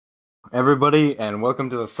everybody, and welcome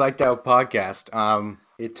to the Psyched Out podcast.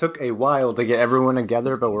 It took a while to get everyone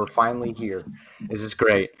together, but we're finally here. This is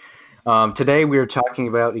great. Today, we are talking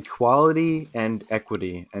about equality and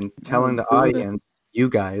equity and telling Let's the do it. audience, you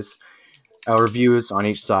guys, our views on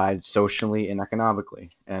each side socially and economically,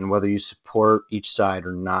 and whether you support each side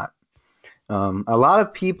or not. A lot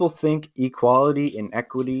of people think equality and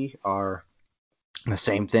equity are the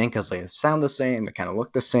same thing because they sound the same, they kind of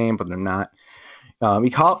look the same, but they're not. How do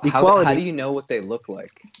Equality, you know what they look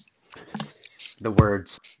like? the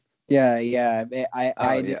words. Yeah. I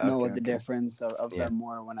Oh didn't yeah, know okay, what the okay. difference of Yeah. them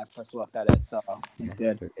were when I first looked at it, so it's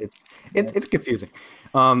Yeah, good. it's confusing.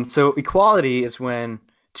 So equality is when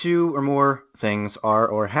two or more things are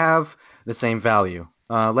or have the same value.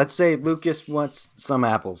 Let's say Lucas wants some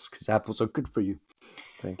apples because apples are good for you.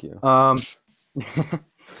 Thank you. Um,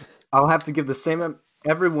 I'll have to give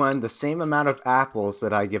everyone the same amount of apples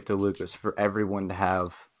that I give to Lucas for everyone to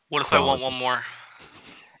have What if I want quality. one more?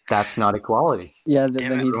 That's not equality. Yeah, Damn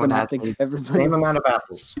then it. he's Everyone gonna has have to give the same everybody. amount of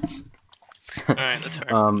apples. Alright, that's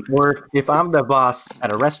fair. Or if I'm the boss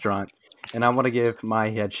at a restaurant and I want to give my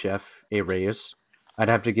head chef a raise, I'd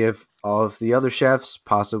have to give all of the other chefs,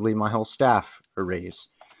 possibly my whole staff, a raise.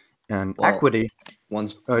 And Well, equity,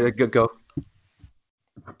 one's go.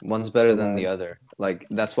 one's better Go than the ahead. other. Like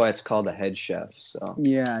that's why it's called a head chef. So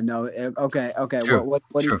Yeah, no. Okay. True, What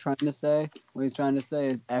he's true. trying to say? What he's trying to say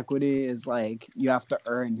is equity is like you have to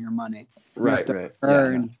earn your money. You have right, to right. Yeah,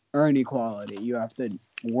 I know. earn equality. You have to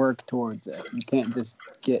work towards it. You can't just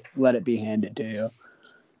let it be handed to you.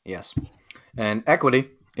 Yes. And equity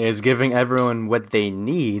is giving everyone what they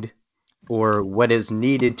need or what is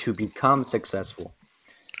needed to become successful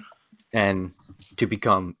and to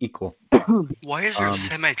become equal. Why is there a Um,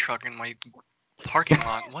 semi-truck in my parking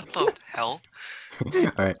lot? What the hell? all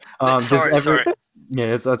right. Does Sorry, sorry.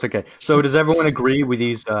 Yeah, that's okay. So does everyone agree with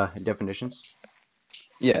these definitions?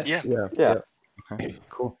 Yeah. Yes. Yeah, Yeah. yeah. Okay,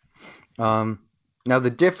 cool. Um, Now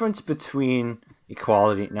the difference between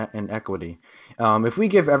equality and equity. If we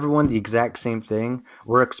give everyone the exact same thing,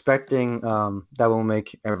 we're expecting that will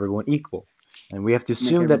make everyone equal, and we have to Make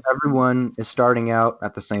assume that every everyone is starting out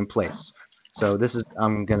at the same place. So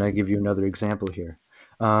I'm gonna give you another example here.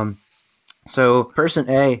 Um, so person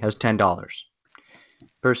A has $10,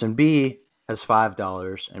 person B has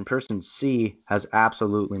 $5, and person C has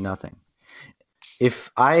absolutely nothing.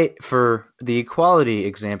 For the equality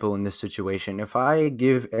example in this situation, if I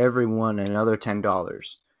give everyone another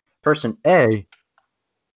 $10, person A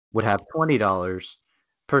would have $20,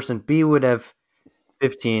 person B would have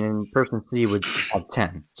 15, and person C would have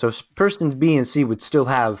 10. So persons B and C would still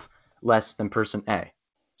have less than person A.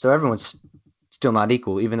 So everyone's still not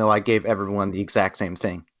equal, even though I gave everyone the exact same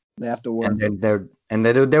thing. they have to And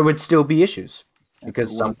work. there would still be issues They have to because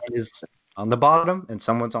work. someone is on the bottom and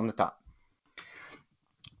someone's on the top.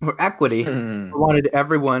 For equity, if Hmm. I wanted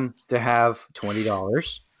everyone to have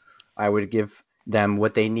 $20, I would give them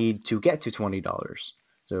what they need to get to $20.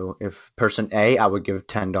 So if person A, I would give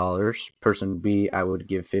 $10, person B, I would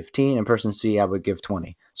give 15, and person C, I would give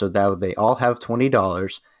 20. So that they all have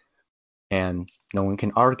 $20, and no one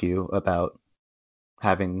can argue about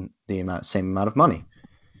having the same amount of money.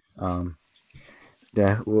 Um,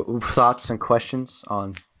 Thoughts and questions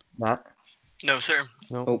on that? No, sir.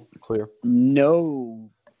 No, Oh, clear. No.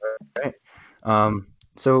 Right.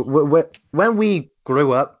 So when we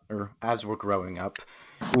grew up, or as we're growing up,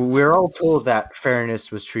 we're all told that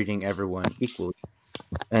fairness was treating everyone equally,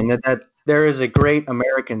 and that there is a great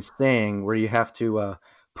American saying where you have to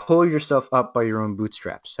pull yourself up by your own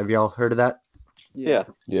bootstraps. Have you all heard of that? Yeah.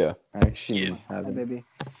 Yeah. I actually Yeah. Hi, haven't. baby.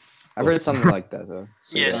 I've heard something like that though.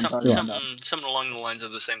 So Yeah, That's what yeah. I'm something, talking Yeah, about. something along the lines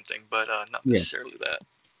of the same thing, but not yeah. necessarily that.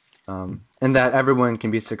 And that everyone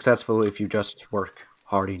can be successful if you just work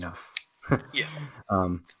hard enough. Yeah.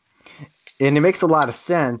 um, and it makes a lot of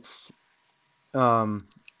sense. Um,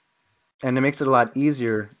 And it makes it a lot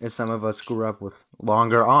easier if some of us grew up with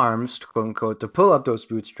longer arms, quote unquote, to pull up those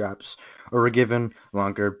bootstraps, or were given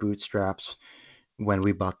longer bootstraps when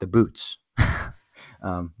we bought the boots.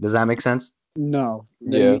 Does that make sense? No,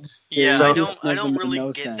 Yeah. Yeah, So I doesn't don't make really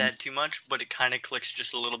no get that sense. too much, but it kind of clicks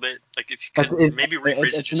just a little bit. Like if you it, could it, maybe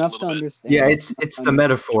rephrase it It's just a enough to little bit. yeah, understand. it's the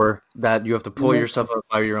metaphor that you have to pull Metaphor, yourself up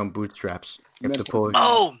by your own bootstraps. You have to metaphor, pull, yeah.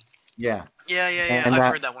 Oh, yeah, yeah. and I've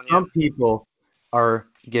that heard that one. Yeah. some people are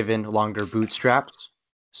given longer bootstraps,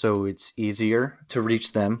 so it's easier to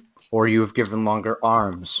reach them, or you have given longer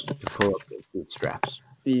arms to pull up those bootstraps.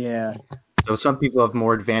 Yeah, So some people have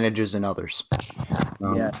more advantages than others.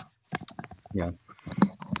 yeah. Um, yeah.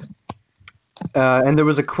 And there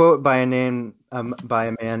was a quote by a man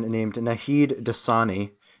named Nahid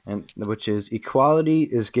Dasani, and which is equality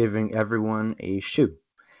is giving everyone a shoe.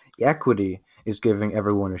 Equity is giving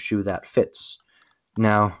everyone a shoe that fits.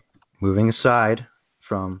 Now, moving aside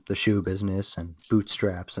from the shoe business and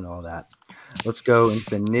bootstraps and all that, let's go into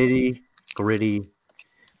the nitty gritty,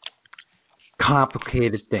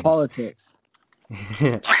 complicated things. Politics.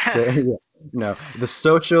 No, the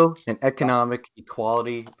social and economic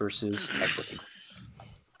equality versus equity.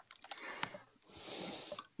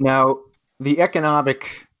 Now, the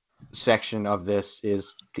economic section of this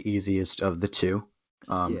is the easiest of the two.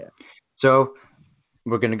 Yeah. So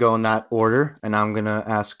we're gonna go in that order, and I'm gonna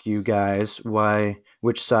ask you guys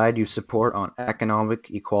which side you support on economic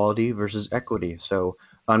equality versus equity. So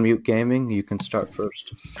Unmute Gaming, you can start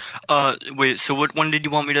first. Wait. So what one did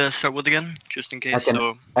you want me to start with again? Just in case.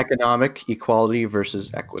 Economic equality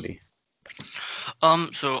versus equity.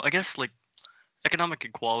 So I guess like economic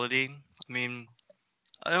equality. I mean,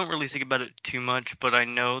 I don't really think about it too much, but I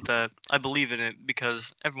know that I believe in it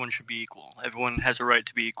because everyone should be equal. Everyone has a right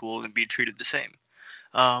to be equal and be treated the same.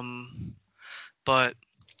 But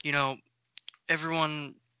you know,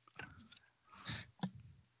 everyone.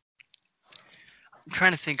 I'm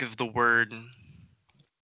trying to think of the word.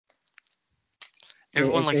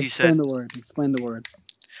 Everyone, like you said, Explain the word.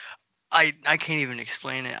 I can't even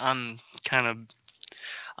explain it. I'm kind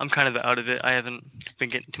of out of it. I haven't been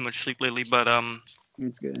getting too much sleep lately, but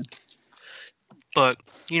It's good. But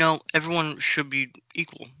everyone should be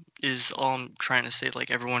equal. Is all I'm trying to say.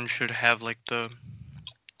 Like everyone should have like the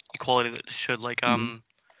equality that should like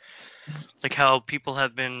like how people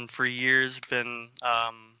have been for years been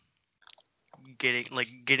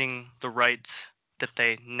getting the rights that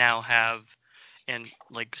they now have, and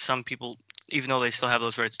like some people, even though they still have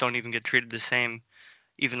those rights, don't even get treated the same,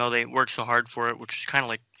 even though they work so hard for it, which is kind of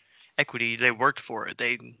like equity. They worked for it.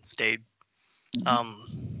 They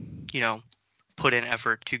put in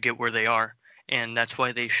effort to get where they are, and that's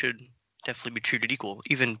why they should definitely be treated equal.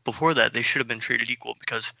 Even before that, they should have been treated equal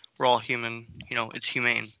because we're all human. It's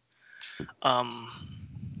humane.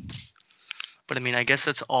 But I mean, I guess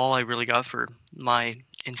that's all I really got for my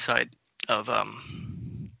insight of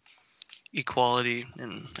equality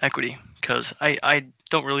and equity, because I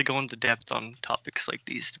don't really go into depth on topics like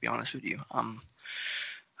these, to be honest with you.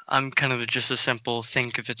 I'm kind of just a simple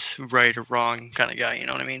think if it's right or wrong kind of guy. You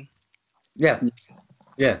know what I mean? Yeah,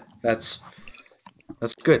 that's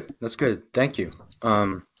good. That's good. Thank you.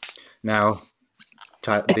 Now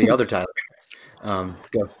the other Tyler.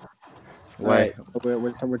 Go. Right.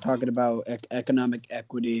 We're talking about economic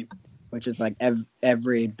equity, which is like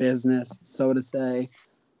every business, so to say,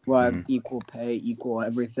 will have equal pay, equal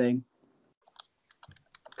everything.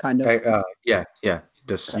 Kind of. Yeah.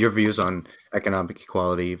 Just your views on economic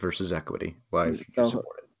equality versus equity. Why you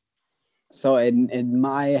support it? So in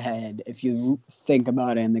my head, if you think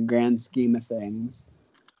about it in the grand scheme of things,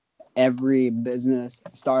 every business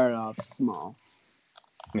started off small.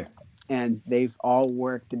 Yeah. And they've all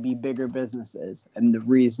worked to be bigger businesses. And the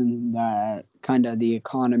reason that kind of the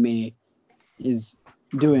economy is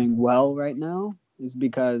doing well right now is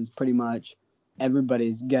because pretty much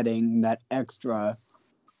everybody's getting that extra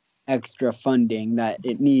funding that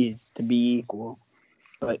it needs to be equal.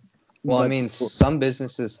 But I mean, some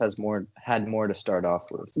businesses had more to start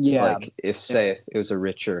off with. Yeah. Like if it was a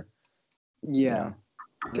richer. Yeah.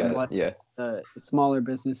 Yeah. The smaller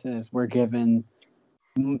businesses were given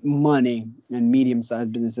money, and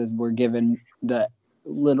medium-sized businesses were given the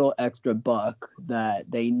little extra buck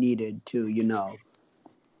that they needed to,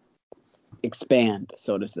 expand,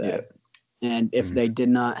 so to say. Yeah. And if they did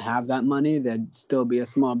not have that money, they'd still be a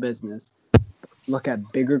small business. Look at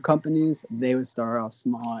bigger companies, they would start off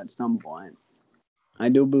small at some point. I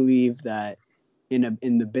do believe that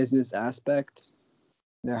in the business aspect,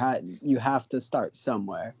 you have to start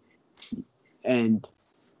somewhere. And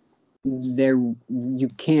you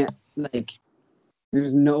can't, like,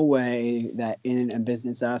 there's no way that in a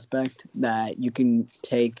business aspect that you can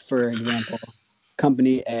take, for example,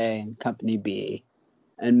 company A and company B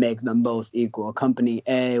and make them both equal. Company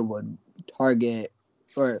A would target,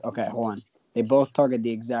 hold on. They both target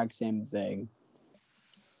the exact same thing.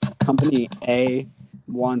 Company A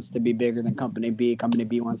wants to be bigger than company B. Company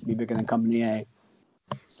B wants to be bigger than company A.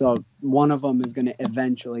 So one of them is going to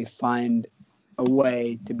eventually find a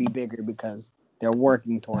way to be bigger because they're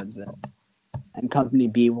working towards it. And company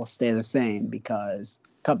B will stay the same because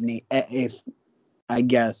company A, I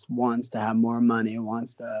guess, wants to have more money,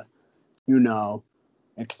 wants to,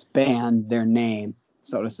 expand their name,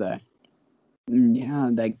 so to say. Yeah,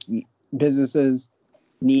 like businesses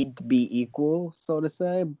need to be equal, so to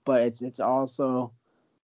say, but it's also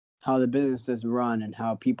how the businesses run and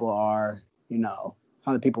how people are,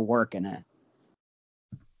 how the people work in it.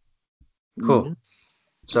 Cool.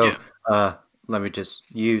 So, Yeah. let me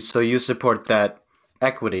just you support that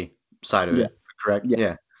equity side of Yeah. it, correct? Yeah.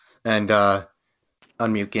 Yeah. And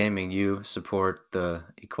Unmute Gaming, you support the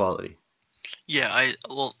equality. Yeah,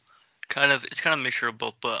 it's kind of a mixture of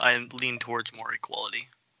both, but I lean towards more equality.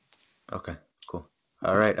 Okay, cool.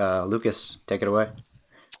 All right, Lucas, take it away.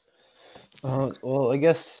 Well, I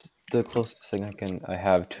guess the closest thing I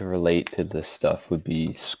have to relate to this stuff would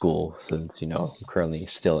be school, since I'm currently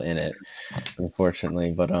still in it,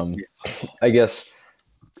 unfortunately. But I guess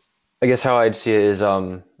how I'd see it is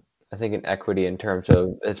I think an equity in terms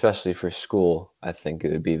of, especially for school, I think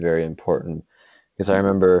it would be very important because I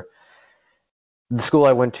remember the school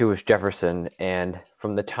I went to was Jefferson, and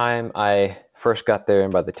from the time I first got there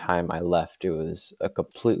and by the time I left, it was a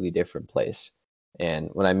completely different place. And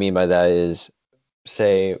what I mean by that is,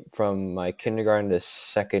 say, from my kindergarten to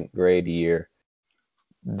second grade year,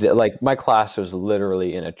 like my class was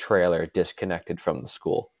literally in a trailer disconnected from the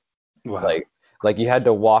school. Wow. Like you had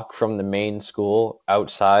to walk from the main school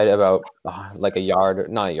outside about like a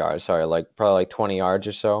yard, not a yard, sorry, like probably like 20 yards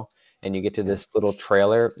or so, and you get to this little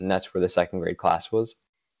trailer, and that's where the second grade class was.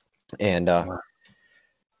 And Wow.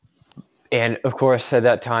 and of course at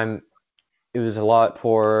that time it was a lot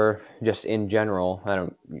poorer just in general. I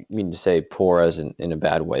don't mean to say poor as in a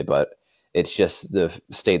bad way, but it's just the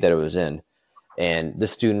state that it was in. And the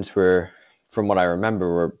students were, from what I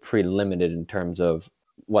remember, were pretty limited in terms of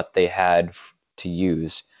what they had to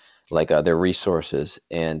use, like their resources.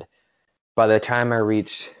 And by the time I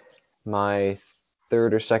reached my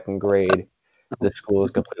third or second grade, the school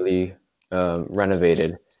was completely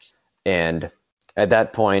renovated. And at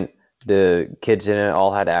that point, the kids in it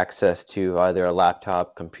all had access to either a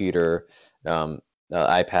laptop, computer,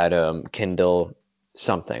 iPad, Kindle,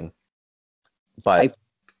 something. But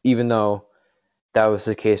even though that was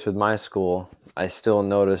the case with my school, I still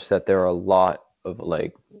noticed that there are a lot of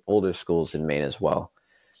like older schools in Maine as well.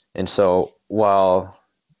 And so while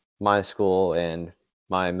my school and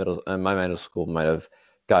my middle school might have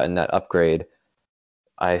gotten that upgrade,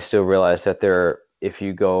 I still realize that if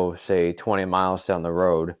you go say 20 miles down the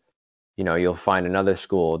road, you'll find another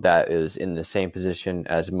school that is in the same position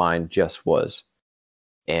as mine just was.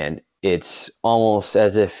 And it's almost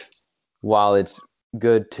as if, while it's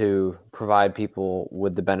good to provide people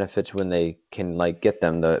with the benefits when they can like get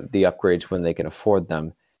them, the upgrades when they can afford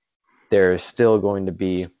them, there's still going to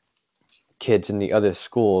be kids in the other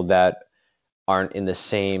school that aren't in the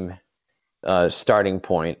same starting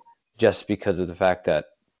point just because of the fact that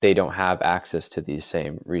they don't have access to these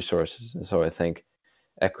same resources. And so I think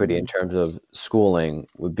equity in terms of schooling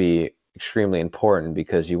would be extremely important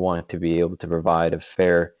because you want to be able to provide a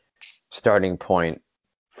fair starting point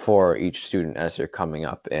for each student as they're coming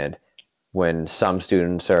up. And when some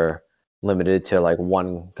students are limited to like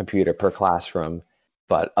one computer per classroom,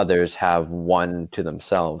 but others have one to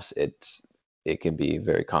themselves, it can be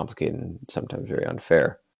very complicated and sometimes very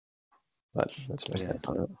unfair. But that's my stance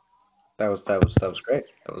on it. That was great.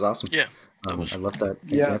 That was awesome. Yeah, that I was love that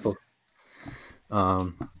Yeah. example.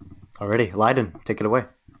 Alrighty, Leiden, take it away.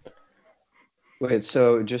 Wait,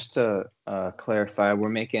 so just to clarify, we're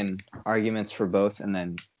making arguments for both and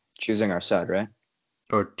then choosing our side, right?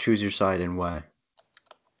 Or choose your side and why.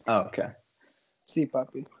 Oh, okay. See,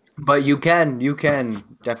 puppy. But you can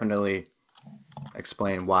definitely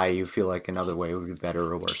explain why you feel like another way would be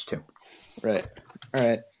better or worse too. Right. All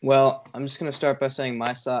right. Well, I'm just gonna start by saying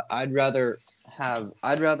my side. I'd rather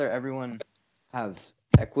everyone have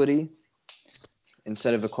equity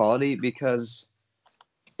instead of equality, because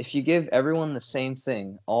if you give everyone the same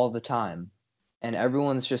thing all the time and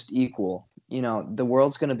everyone's just equal, the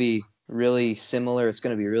world's gonna be really similar. It's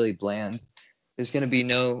gonna be really bland. There's gonna be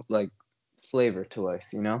no like flavor to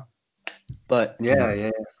life, But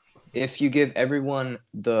Yeah. if you give everyone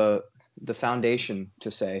the foundation, to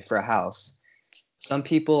say, for a house, some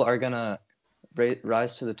people are gonna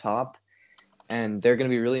rise to the top, and they're gonna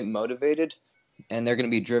be really motivated, and they're gonna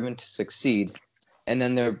be driven to succeed, and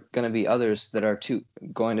then there are gonna be others that are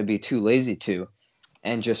going to be too lazy to,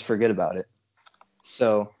 and just forget about it.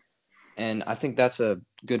 So, and I think that's a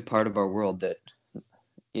good part of our world, that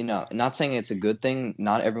not saying it's a good thing,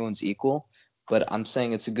 not everyone's equal, but I'm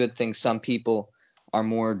saying it's a good thing some people are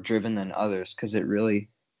more driven than others, because it really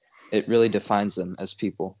defines them as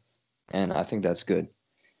people, and I think that's good.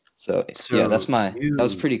 So yeah, So that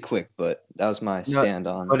was pretty quick, but that was my no, stand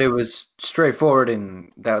on. but it was straightforward,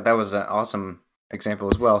 and that was an awesome example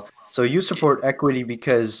as well. So you support equity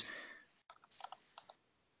because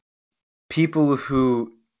people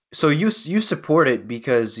who so you support it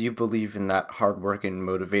because you believe in that hard work and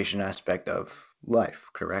motivation aspect of life,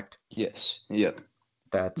 correct? Yes. Yep.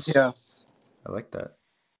 That's Yes. I like that.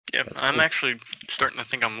 Yeah, That's I'm cool. actually starting to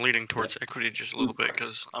think I'm leaning towards equity just a little bit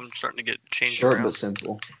because I'm starting to get changed Short around. but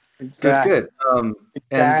simple. Exactly. Good.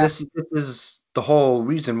 And this is the whole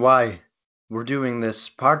reason why we're doing this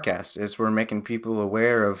podcast is we're making people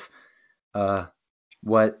aware of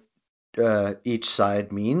what each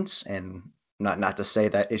side means, and not to say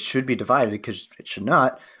that it should be divided because it should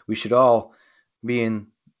not. We should all be in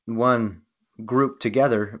one group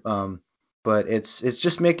together. But it's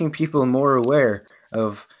just making people more aware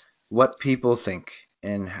of what people think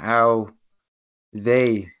and how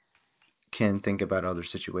they can think about other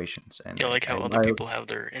situations. And Yeah, like how other I people have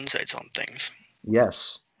their insights on things.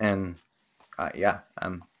 yes, and yeah,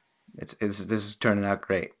 this is turning out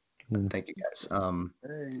great. Mm. Thank you guys.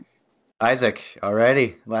 Hey. Isaac,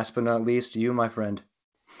 already. Last but not least, you, my friend.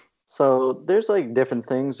 So there's like different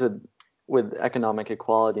things with economic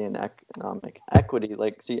equality and economic equity.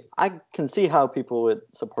 Like, see, I can see how people with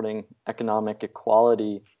supporting economic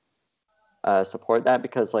equality support that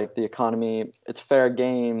because like the economy, it's fair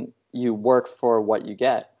game. You work for what you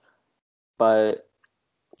get. But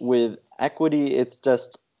with equity, it's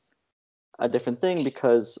just a different thing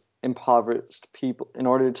because impoverished people, in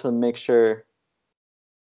order to make sure,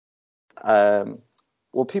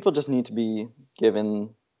 well, people just need to be given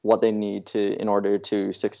what they need to in order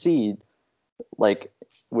to succeed. Like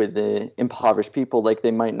with the impoverished people, like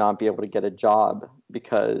they might not be able to get a job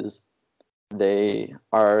because they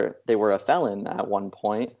were a felon at one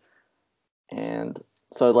point, and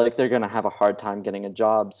so like they're gonna have a hard time getting a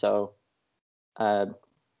job. So uh,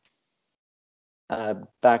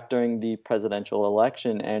 back during the presidential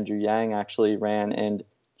election, Andrew Yang actually ran, and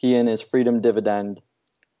he and his freedom dividend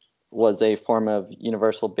was a form of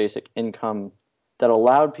universal basic income that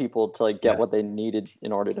allowed people to like get Yes. what they needed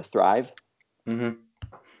in order to thrive. Mm-hmm.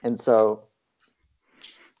 And so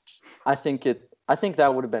I think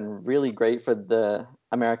that would have been really great for the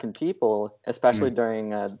American people, especially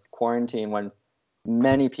during quarantine when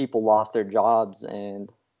many people lost their jobs,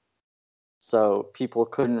 and so people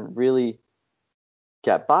couldn't really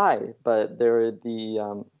get by. But there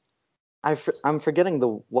were I'm forgetting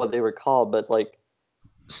what they were called, but like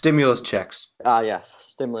Stimulus checks. yes,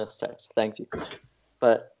 stimulus checks. Thank you.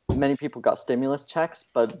 But many people got stimulus checks,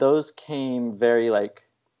 but those came very like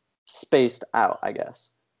spaced out, I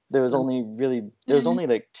guess. There was only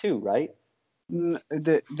like two, right?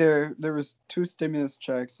 There was 2 stimulus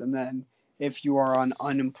checks, and then if you are on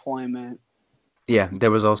unemployment, Yeah,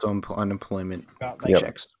 there was also unemployment got like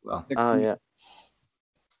checks as well. Oh yeah.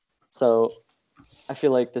 So I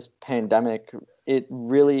feel like this pandemic, it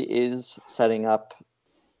really is setting up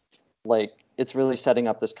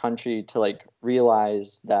this country to like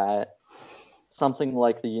realize that something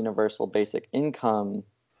like the universal basic income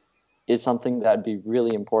is something that'd be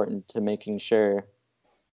really important to making sure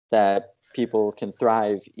that people can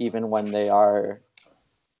thrive even when they are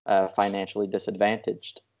financially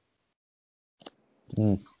disadvantaged.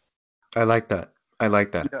 I like that. I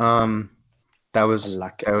like that. Yeah. That was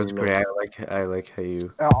like that it a was great. lot. I like how you.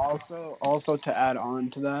 Also to add on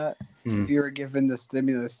to that, Mm. if you were given the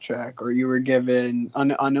stimulus check or you were given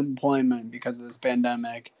unemployment because of this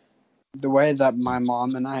pandemic, the way that my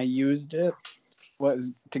mom and I used it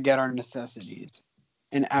was to get our necessities.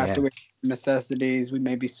 And after Yeah. we necessities, we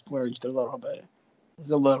maybe splurged a little bit. Just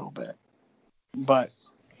a little bit. But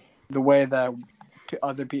the way that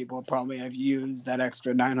other people probably have used that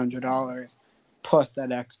extra $900 plus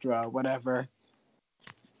that extra whatever,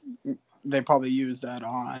 they probably use that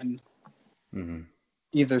on Mm-hmm.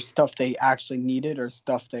 either stuff they actually needed or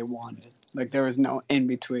stuff they wanted. Like there was no in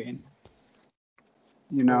between.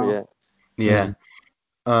 You know? Oh yeah.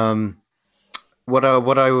 Yeah. What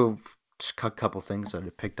I just a couple things that I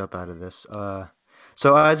picked up out of this.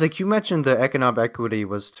 So Isaac, you mentioned the economic equity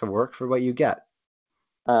was to work for what you get,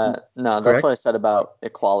 No, that's correct? what I said about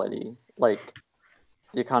equality. Like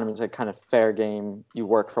the economy is a kind of fair game. You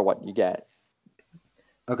work for what you get.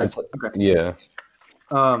 Okay. It's like, Okay. yeah.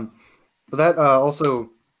 But that also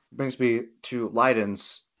brings me to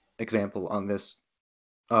Leiden's example on this,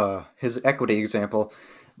 his equity example.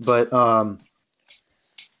 But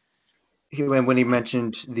when he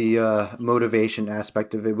mentioned the motivation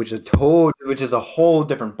aspect of it, which is a whole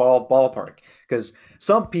different ballpark, because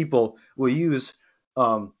some people will use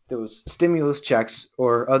those stimulus checks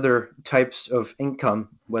or other types of income,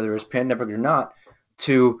 whether it's pandemic or not,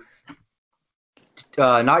 to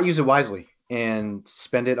not use it wisely and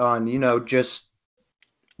spend it on just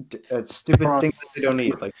stupid things that they don't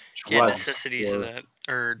need, like Yeah, drugs necessities of or that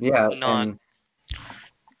are yeah, not and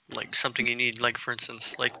like something you need. Like for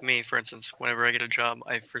instance, like me, for instance, whenever I get a job,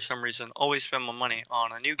 I for some reason always spend my money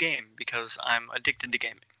on a new game because I'm addicted to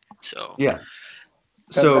gaming. So Yeah. That-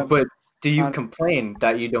 So, that's but do you not- complain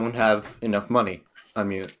that you don't have enough money? I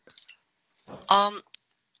mean, um,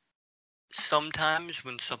 sometimes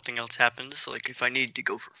when something else happens, like if I need to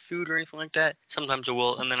go for food or anything like that, sometimes I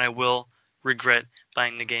will, and then I will regret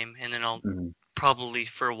buying the game, and then I'll mhm. probably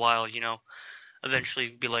for a while, eventually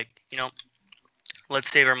be like, let's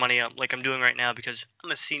save our money up like I'm doing right now because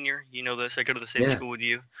I'm a senior. You know this. I go to the same Yeah. school with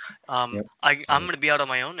you. Yep. I'm gonna be out on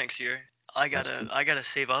my own next year. I That's gotta true. I gotta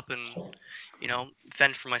save up and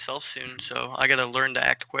fend for myself soon. So I gotta learn to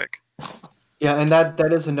act quick. Yeah, and that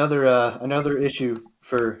is another issue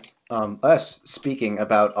for us speaking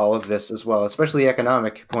about all of this as well, especially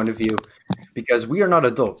economic point of view, because we are not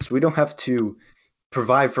adults. We don't have to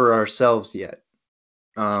provide for ourselves yet.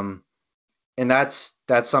 Um, and that's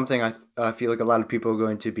something I feel like a lot of people are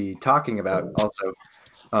going to be talking about also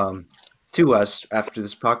um, to us after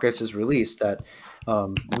this podcast is released. That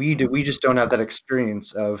we just don't have that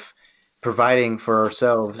experience of providing for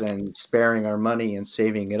ourselves and sparing our money and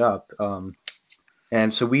saving it up.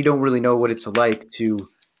 And so we don't really know what it's like to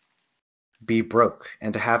be broke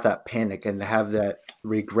and to have that panic and to have that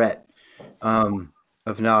regret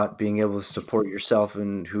of not being able to support yourself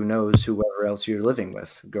and who knows whoever else you're living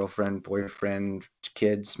with, girlfriend, boyfriend,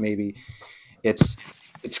 kids, maybe. It's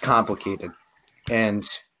it's complicated, and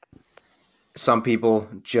some people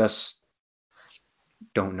just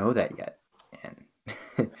don't know that yet, and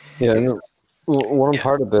Yeah, it's no, one Yeah.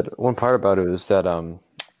 part of it, one part about it is that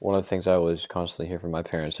one of the things I always constantly hear from my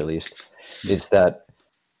parents, at least, is that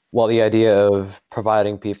while the idea of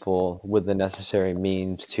providing people with the necessary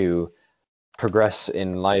means to progress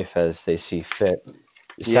in life as they see fit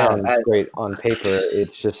yeah, sounds great on paper,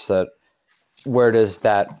 it's just that where does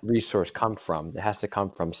that resource come from? It has to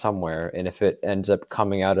come from somewhere, and if it ends up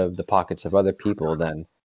coming out of the pockets of other people, then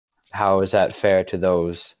how is that fair to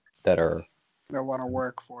those that are, I want to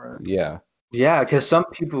work for it. yeah, yeah, Yeah. because some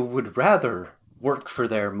people would rather work for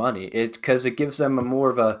their money. It because it gives them a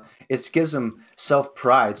more of a it gives them self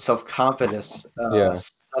pride, self confidence, yeah,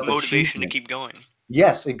 self Motivation to achievement. keep going.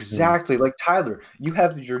 Yes, mm, exactly. Like Tyler, you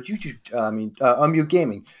have your YouTube. I mean, Unmute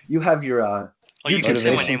Gaming. You have your Oh, you can YouTube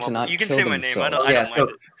say my channel. Motivation name. to not You can kill say my name. Oh I yeah, don't themselves. mind so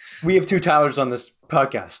it. we have two Tylers on this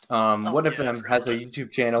podcast. Oh One of yeah, I them forgot has a that. YouTube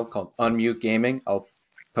channel called Unmute Gaming. I'll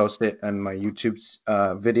post it on my YouTube's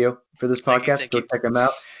video for this Thank you, podcast. thank Go you. check him out.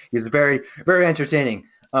 He's very, very entertaining.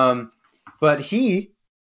 But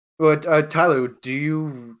Tyler, do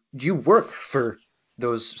you work for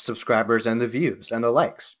those subscribers and the views and the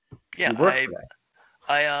likes? Yeah, You work for that.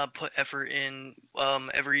 I put effort in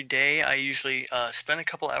every day. I usually spend a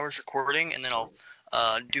couple hours recording and then I'll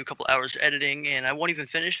do a couple hours editing, and I won't even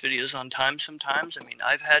finish videos on time sometimes. I mean,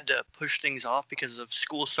 I've had to push things off because of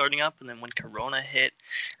school starting up, and then when Corona hit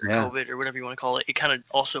or Yeah. COVID or whatever you want to call it, it kind of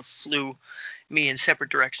also flew me in separate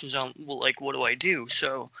directions on, well, like, what do I do?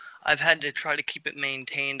 So I've had to try to keep it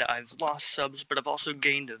maintained. I've lost subs, but I've also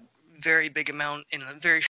gained a very big amount in a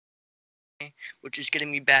very which is getting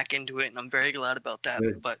me back into it, and I'm very glad about that.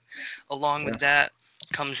 Good. But along Yeah. with that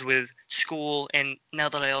comes with school, and now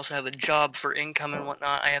that I also have a job for income and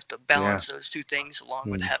whatnot, I have to Yeah. balance those two things along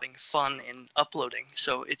with mm, having fun and uploading.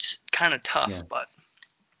 So it's kind of tough, Yeah. but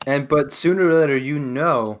But sooner or later,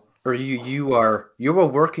 or you are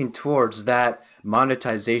working towards that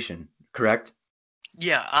monetization, correct?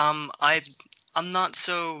 yeah, I'm not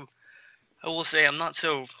so. I will say I'm not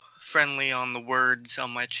so friendly on the words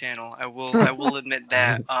on my channel. I will admit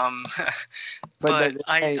that. But But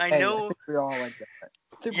I hey, I hey, I know. think we all like that.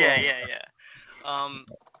 I think we're Yeah, all. yeah,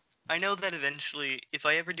 yeah. I know that eventually, if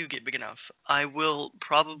I ever do get big enough, I will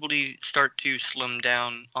probably start to slim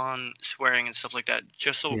down on swearing and stuff like that.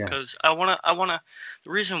 Just so, Yeah. because I wanna.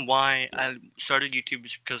 The reason why I started YouTube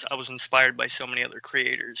is because I was inspired by so many other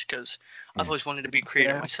creators. Because I've Yeah. always wanted to be a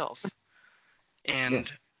creator Yeah. myself, Yeah.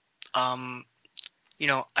 and um,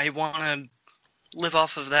 I wanna live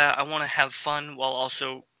off of that. I wanna have fun while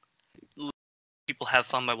also letting people have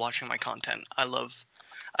fun by watching my content. I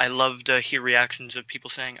love to hear reactions of people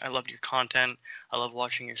saying, I love your content. I love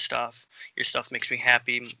watching your stuff. Your stuff makes me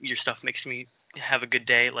happy. Your stuff makes me have a good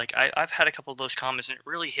day. Like, I've had a couple of those comments, and it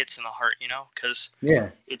really hits in the heart, because Yeah.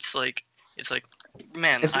 it's like,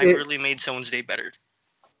 man, It's I it. really made someone's day better.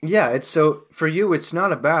 Yeah. It's so for you, it's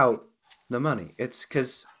not about the money. It's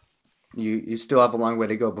because you still have a long way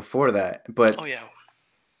to go before that. Oh, But yeah.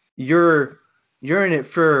 you're you're in it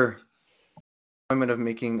for the enjoyment of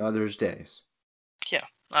making others' days. Yeah.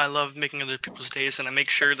 I love making other people's days, and I make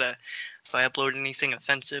sure that if I upload anything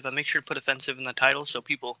offensive, I make sure to put offensive in the title so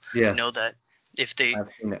people Yeah. know that If they I've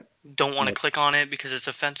seen it. don't want to Yep. click on it because it's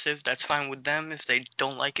offensive, that's fine with them. If they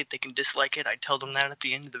don't like it, they can dislike it. I tell them that at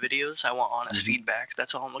the end of the videos. I want honest feedback.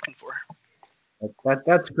 That's all I'm looking for.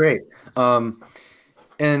 That's great.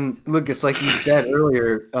 And Lucas, like you said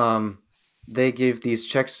earlier, they give these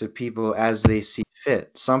checks to people as they see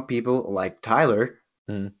fit. Some people, like Tyler,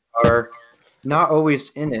 Mhm. are not always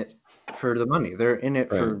in it for the money. They're in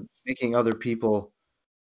it Right. for making other people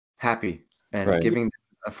happy and Right. giving them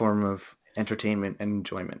a form of entertainment and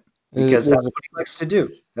enjoyment. There's- Because there's that's what he likes to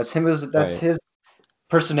do. That's Right. his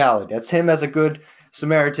personality. That's him as a good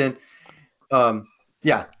Samaritan.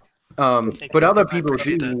 Yeah. Thank But you. other I people do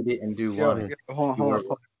appreciate that. need it and do Yo, want it. hold You are-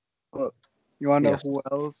 on. You want to know Yes. who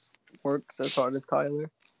else works as hard as Tyler?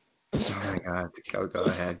 Oh my God. Go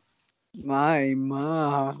ahead. My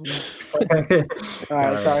mom. All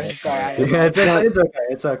Alright, sorry. Yeah, it's okay.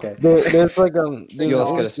 It's okay. there's like There's you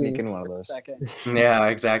also an gotta issue. sneak in one of those. Second. Yeah,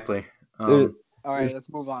 exactly. Alright, let's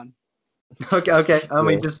move on. Okay.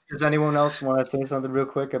 Yeah. Does anyone else want to say something real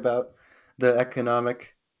quick about the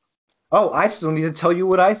economic? Oh, I still need to tell you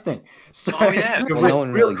what I think. Oh, yeah. Well, no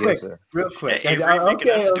one really gives a. Real Yeah, quick. Avery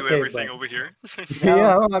making us do Okay, everything bud. over here.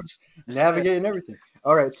 Yeah, well, I'm just navigating everything.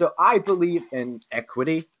 All right, so I believe in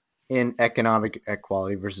equity, in economic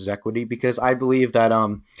equality versus equity, because I believe that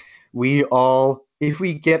we all, if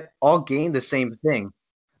we all gain the same thing.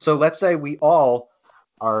 So let's say we all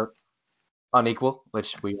are unequal,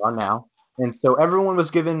 which we are now, and so everyone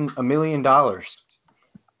was given $1 million.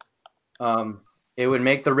 It would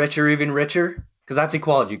make the richer even richer, because that's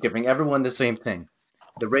equality, giving everyone the same thing.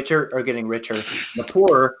 The richer are getting richer. The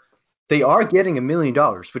poor, they are getting $1 million,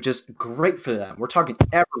 which is great for them. We're talking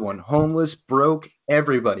everyone, homeless, broke,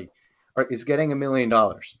 everybody is getting $1 million.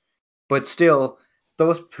 But still,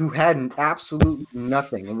 those who had absolutely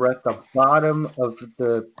nothing and were at the bottom of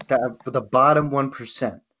the bottom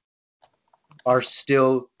 1% are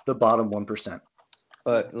still the bottom 1%.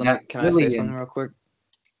 But That can I say million- something real quick?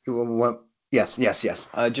 Yes.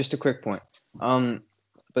 Just a quick point.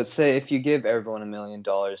 But say if you give everyone $1 million,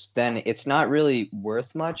 then it's not really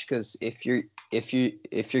worth much because if you're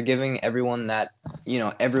giving everyone that,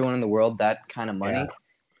 everyone in the world that kind of money,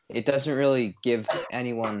 it doesn't really give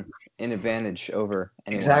anyone an advantage over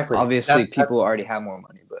anyone. Exactly. Obviously, people already have more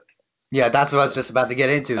money, but Yeah, that's what I was just about to get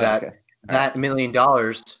into. That okay. that $1 million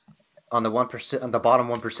on the 1%, on the bottom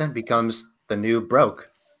 1% becomes the new broke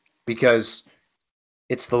because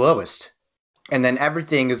it's the lowest. And then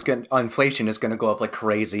inflation is going to go up like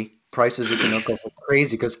crazy. Prices are going to go up like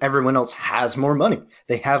crazy because everyone else has more money.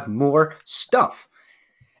 They have more stuff.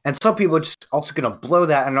 And some people are just also going to blow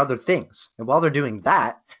that on other things. And while they're doing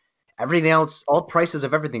that, everything else, all prices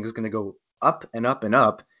of everything is going to go up and up and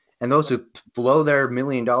up. And those who blow their $1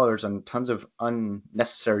 million on tons of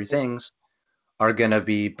unnecessary things are going to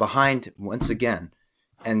be behind once again.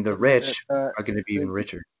 And the rich are going to be even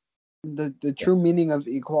richer. The true meaning of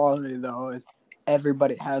equality, though, is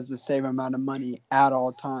everybody has the same amount of money at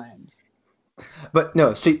all times. But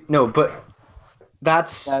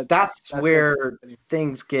that's where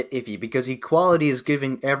things get iffy because equality is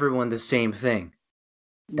giving everyone the same thing.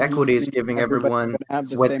 Equity is giving everyone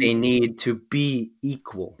what they need to be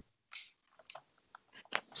equal.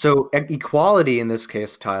 So equality in this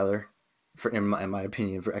case, Tyler, in my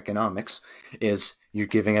opinion, for economics, is you're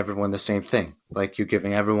giving everyone the same thing. Like you're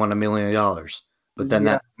giving everyone $1 million, but then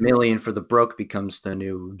that million for the broke becomes the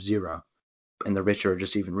new zero, and the richer are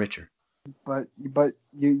just even richer. But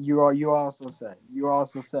you also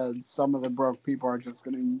said some of the broke people are just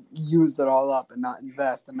going to use it all up and not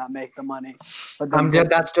invest and not make the money. But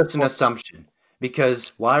that's just an assumption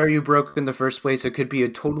because why are you broke in the first place? It could be a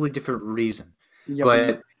totally different reason. Yeah,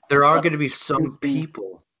 but there are going to be some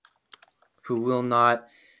people who will not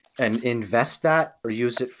invest that or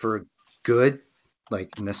use it for good,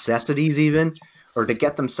 like necessities even, or to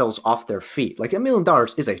get themselves off their feet. Like $1 million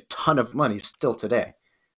is a ton of money still today,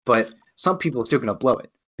 but some people are still going to blow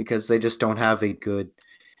it because they just don't have a good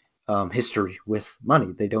history with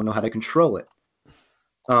money. They don't know how to control it.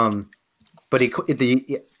 But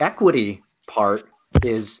the equity part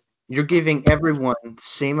is you're giving everyone the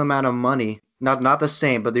same amount of money, not the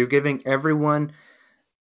same, but you're giving everyone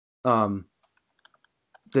the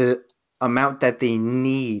amount that they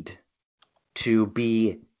need to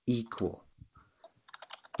be equal.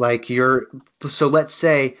 So let's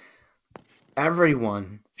say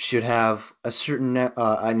everyone should have a certain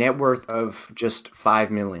a net worth of just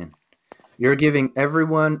 5 million. You're giving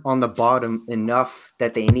everyone on the bottom enough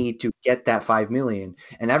that they need to get that 5 million,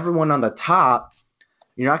 and everyone on the top,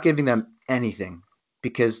 you're not giving them anything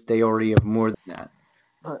because they already have more than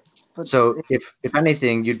that. So if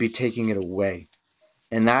anything, you'd be taking it away,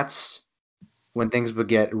 and that's when things would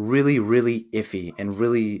get really, really iffy and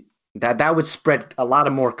really that would spread a lot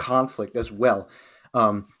of more conflict as well.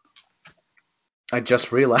 Um, I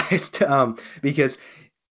just realized because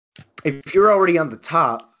if you're already on the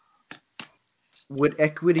top, would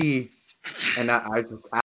equity and I just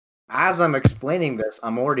as I'm explaining this,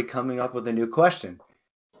 I'm already coming up with a new question.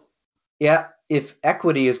 Yeah, if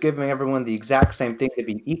equity is giving everyone the exact same thing to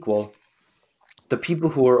be equal, the people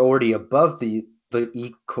who are already above the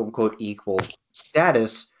quote unquote equal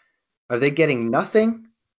status, are they getting nothing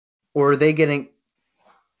or are they getting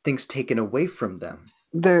things taken away from them?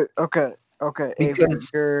 Okay, Avery, Because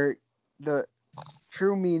you're the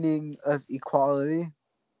true meaning of equality,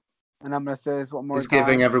 and I'm gonna say this one more it's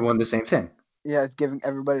giving time. everyone the same thing. Yeah, it's giving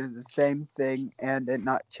everybody the same thing and it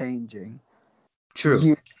not changing.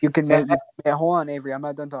 True. You can make hold on, Avery. I'm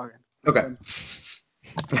not done talking. Okay. I'm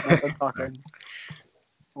not done talking.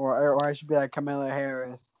 Or I should be like Kamala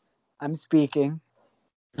Harris. I'm speaking.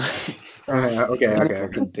 Okay.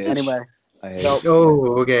 Anyway, I hate so it.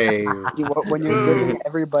 Oh, okay. when you're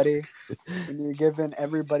giving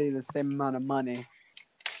everybody the same amount of money,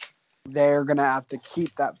 they're gonna have to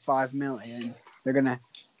keep that 5 million. They're gonna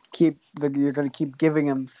you're gonna keep giving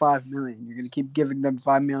them 5 million. You're gonna keep giving them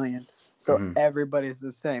 5 million. So Mhm. everybody's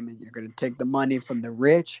the same, and you're gonna take the money from the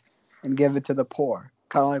rich and give it to the poor,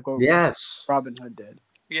 kind of like what Yes. Robin Hood did.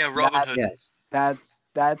 Yeah, Robin Hood. Yeah. That's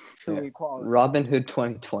true Yeah. equality. Robin Hood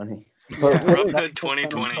 2020. Robin that's Hood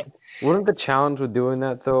 2020. Wouldn't the challenge with doing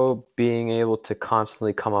that though being able to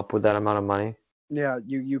constantly come up with that amount of money? Yeah,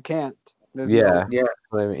 you can't. There's Yeah. Yeah.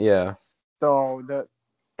 I mean, yeah. So the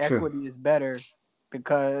True. equity is better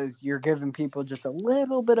because you're giving people just a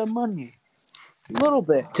little bit of money, little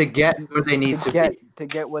bit To get where they need to be. to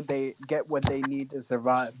get what they need to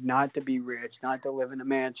survive, not to be rich, not to live in a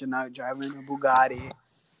mansion, not driving a Bugatti.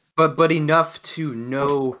 But enough to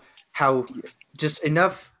know how just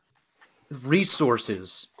enough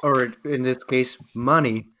resources, or in this case,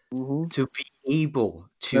 money, Mm-hmm. to be able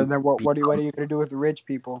to Then what are become. you gonna do with the rich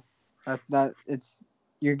people? That's not. It's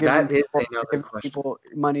you're That is you're another giving question. people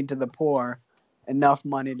money to the poor, enough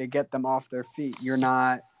money to get them off their feet. You're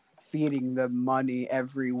not feeding them money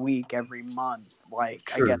every week, every month,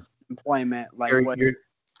 like I True. guess employment, like You're, what you're,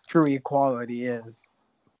 true equality is.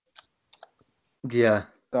 yeah.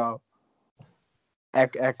 So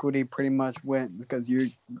equity pretty much wins because you're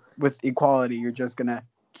with equality, you're just gonna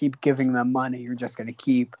keep giving them money. You're just gonna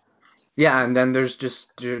keep. Yeah, and then there's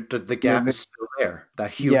just the gap is still there.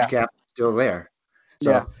 That huge Yeah, gap is still there.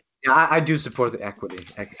 yeah. So yeah, I do support the equity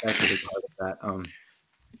part of that.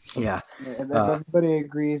 Yeah. If Uh, everybody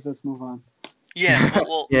agrees, let's move on. Yeah,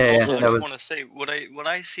 well, yeah, also I that just was want to say what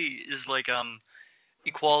I see is like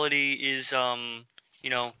equality is you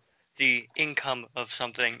know the income of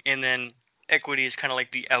something, and then equity is kind of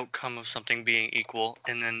like the outcome of something being equal,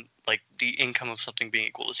 and then like the income of something being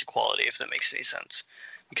equal is equality, if that makes any sense.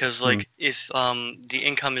 Because like if the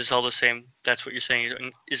income is all the same, that's what you're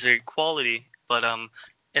saying is there equality, but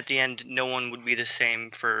at the end no one would be the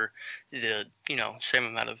same for the same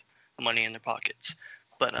amount of money in their pockets.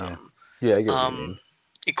 But yeah. Yeah, I get what you mean.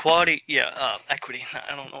 equality, yeah, equity.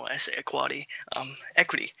 I don't know why I say equality.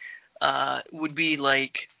 Equity would be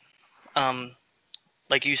um,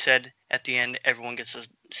 like you said, at the end, everyone gets the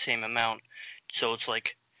same amount. So it's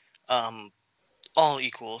like all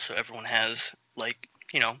equal. So everyone has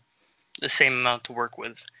the same amount to work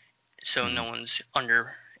with. So no one's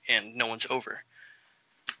under and no one's over.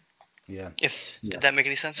 Yeah. Did that make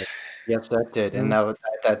any sense? Yes, that did, and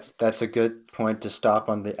that's a good point to stop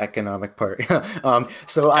on the economic part.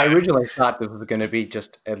 So I Alright. originally thought this was going to be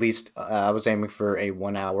just at least I was aiming for a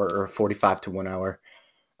 1 hour or 45 to 1 hour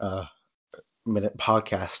uh, minute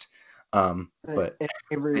podcast. But I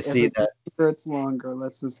If see it that it's longer,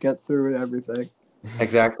 let's just get through everything.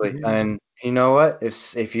 exactly, and you know what?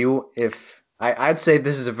 If I'd say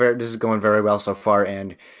this is going very well so far,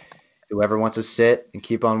 and whoever wants to sit and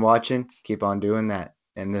keep on watching, keep on doing that.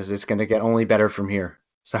 And this is going to get only better from here.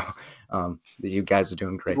 So, you guys are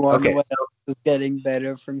doing You great. want to know Okay. what else is getting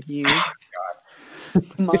better from here?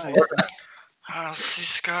 Mine. I see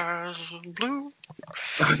skies of blue.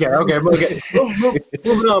 Okay.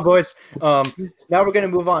 Moving on, boys. Now we're going to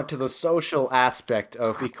move on to the social aspect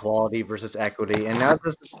of equality versus equity. And now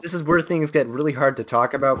this is where things get really hard to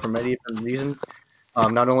talk about for many different reasons.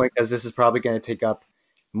 Not only because this is probably going to take up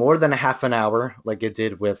more than a half an hour, like it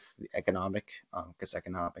did with the economic, because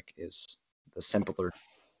economic is the simpler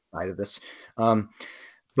side of this.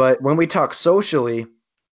 But when we talk socially,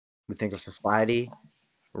 we think of society,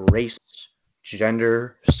 race,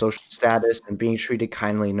 gender, social status, and being treated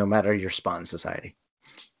kindly no matter your spot in society.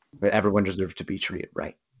 But everyone deserves to be treated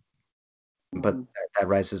right. But Mhm. that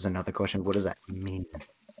raises another question. What does that mean?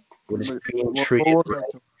 What does But being we'll, treated we'll right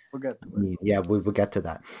get to it. We'll get to it. mean? Yeah, we will get to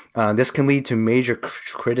that. This can lead to major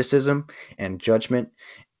criticism and judgment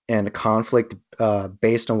and conflict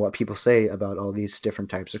based on what people say about all these different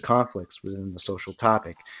types of conflicts within the social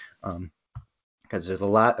topic. Because there's a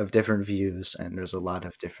lot of different views and there's a lot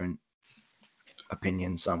of different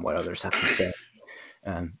opinions on what others have to say.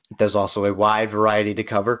 There's also a wide variety to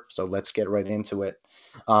cover, so let's get right into it.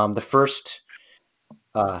 The first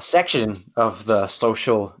section of the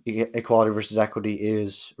social equality versus equity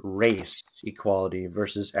is race equality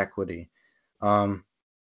versus equity. We're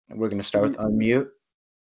going to start with Unmute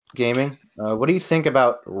Gaming. What do you think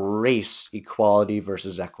about race equality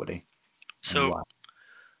versus equity? And So why?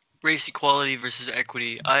 race equality versus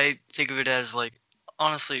equity, I think of it as like,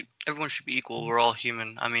 honestly, everyone should be equal. We're all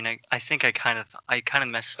human. I mean, I think I kind of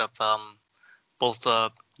messed up both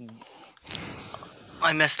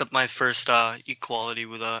I messed up my first equality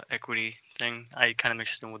with equity thing. I kind of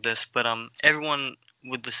mixed them with this, but everyone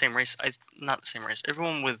with the same race, not the same race.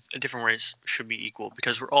 Everyone with a different race should be equal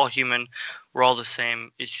because we're all human. We're all the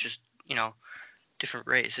same. It's just, different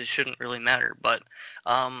race. It shouldn't really matter. But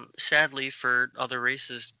sadly, for other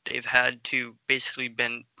races, they've had to basically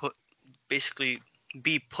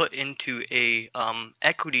be put into a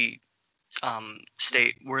equity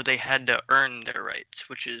state where they had to earn their rights,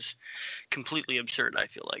 which is completely absurd. I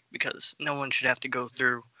feel like, because no one should have to go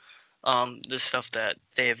through the stuff that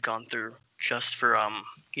they have gone through just for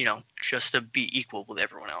just to be equal with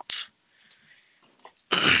everyone else.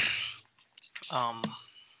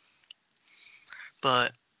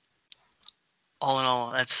 But all in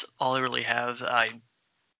all, that's all I really have. I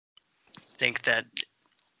think that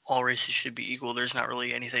all races should be equal. There's not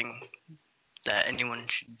really anything that anyone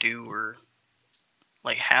should do or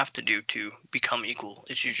like have to do to become equal.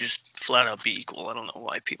 It should just flat out be equal. I don't know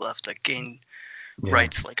why people have to gain Yeah,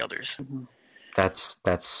 rights like others. Mhm. that's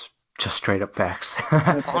just straight up facts.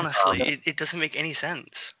 Honestly, it doesn't make any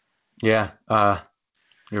sense. Yeah,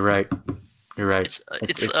 you're right. You're right. Very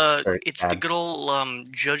It's the bad. good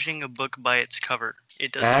old judging a book by its cover.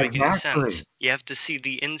 It doesn't make any Exactly. sense. You have to see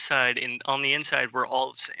the inside, and on the inside, we're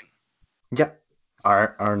all the same. Yep.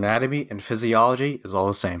 Our anatomy and physiology is all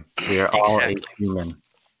the same. We are all a Exactly. human.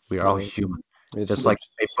 We are all Yeah. human. It's Just like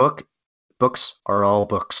a book, books are all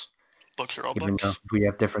books. Books are all Even though books. we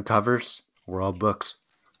have different covers, we're all books.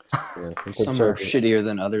 yeah, it's Some are absurd. shittier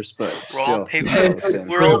than others, but We're all still paper. all the same.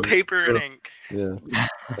 We're all paper and ink. Yeah.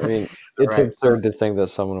 I mean, it's Right. absurd to think that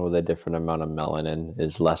someone with a different amount of melanin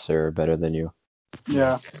is lesser or better than you.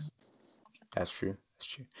 Yeah. That's true. That's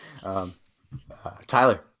true.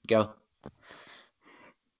 Tyler, go.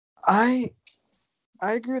 I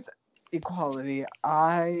agree with equality.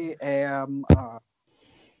 I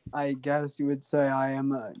guess you would say I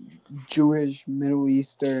am a Jewish Middle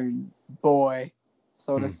Eastern boy,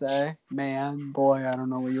 so to say. Man, boy, I don't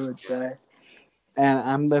know what you would say. And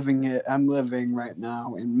I'm living right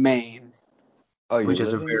now in Maine. Oh, you're Which is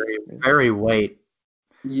a living? very, very white.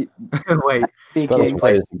 Ye- Wait. It's about as Speaking,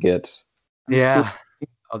 white as it gets. Yeah.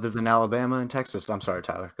 Other than Alabama and Texas. I'm sorry,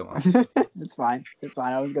 Tyler. Go on. it's fine. It's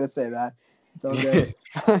fine. I was gonna say that. It's all good.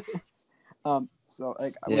 So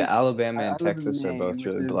like, Yeah, Alabama I and live in Texas are Maine, both which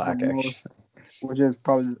really is the black, most, actually. which is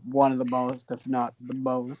probably one of the most, if not the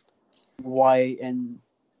most, white and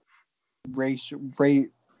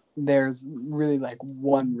there's really like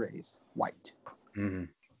one race, white, Mhm.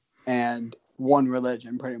 and one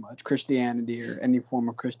religion, pretty much Christianity or any form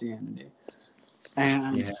of Christianity.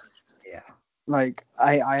 And Yeah. like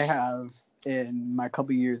I have in my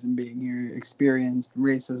couple years in being here experienced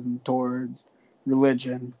racism towards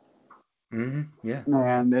religion, Yeah.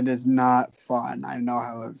 and it is not fun. I know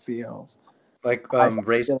how it feels. Like I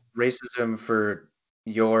feel racism for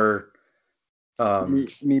your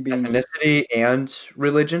me being ethnicity and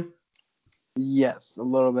religion. yes, a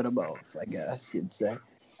little bit of both, I guess you'd say.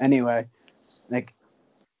 Anyway, like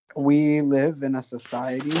we live in a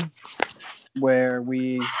society where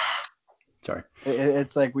Sorry.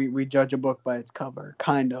 it's like we judge a book by its cover,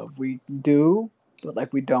 kind of. We do, but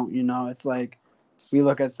like we don't, it's like we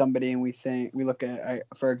look at somebody and we look at,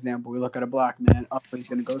 for example, we look at a black man, oh, he's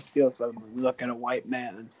gonna go steal something. We look at a white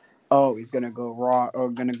man, oh, he's gonna go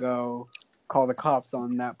gonna go call the cops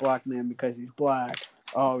on that black man because he's black.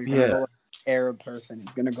 Oh, he's gonna Yeah. go look at an Arab person, he's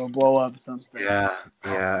gonna go blow up something. Yeah.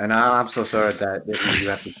 And I'm so sorry that you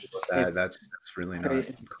have to deal with that. It's That's really not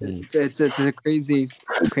cool. it's a crazy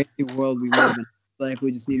world we live in. Like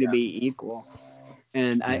we just need to be equal,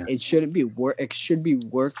 and Yeah. it shouldn't be it should be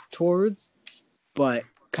worked towards, but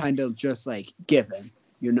kind of just like given.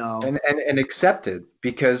 and accepted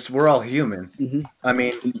because we're all human. Mhm. I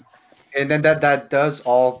mean, and then that does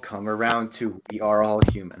all come around to we are all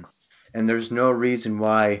human, and there's no reason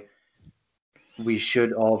why we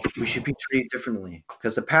should be treated differently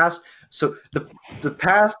because the past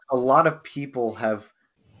a lot of people have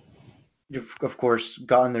of course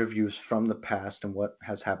gotten their views from the past and what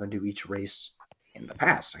has happened to each race in the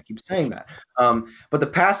past. I keep saying that, but the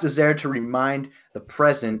past is there to remind the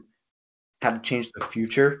present how to change the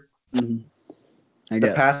future. Mhm. I The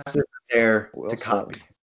guess. past is there Well to said. copy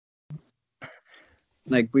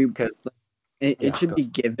It because yeah, should go be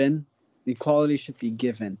given. Equality should be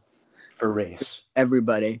given for race.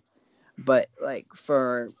 everybody. But like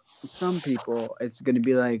for some people, it's gonna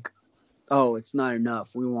be like, oh, it's not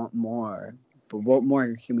enough. We want more. But what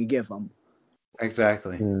more can we give them?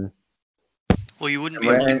 Exactly. Mm. Well, you wouldn't And,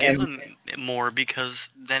 be able to and, give and them more because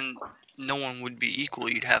then no one would be equal.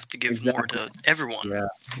 You'd have to give more Exactly. to everyone. yeah,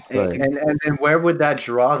 Right. and then where would that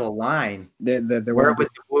draw the line? There Where won't be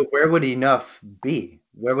where would enough be?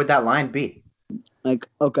 Where would that line be? like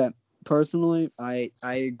okay. Personally, I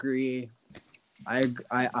agree. I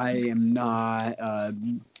am not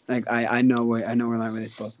like I know we're not really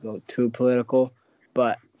supposed to go too political,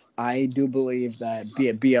 but I do believe that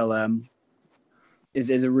BLM is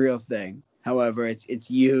a real thing. However, it's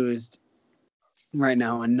used right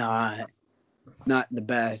now and not the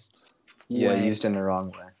best Yeah, way. used in the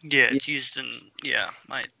wrong way. Yeah, Yeah. it's used in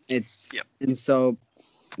It's Yep. and so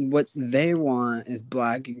what they want is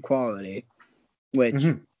black equality, which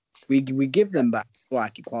Mhm. we give them back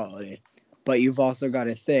black equality. But you've also got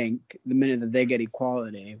to think the minute that they get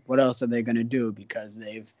equality, what else are they going to do? Because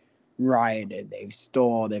they've rioted, they've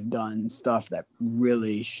stole, they've done stuff that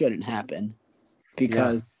really shouldn't happen.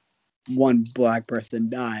 Because one black person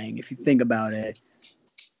dying, if you think about it,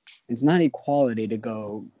 it's not equality to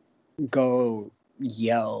go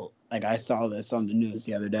yell. Like I saw this on the news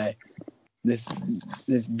the other day. This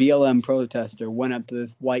BLM protester went up to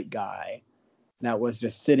this white guy that was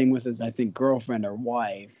just sitting with his, I think, girlfriend or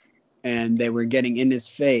wife, and they were getting in his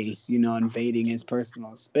face, invading his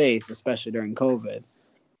personal space, especially during COVID.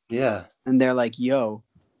 Yeah. And they're like, "Yo,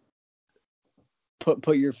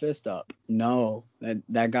 put your fist up." No,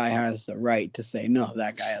 that guy has the right to say no.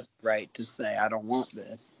 That guy has the right to say, "I don't want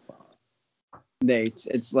this."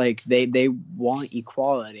 It's like they want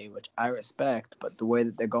equality, which I respect, but the way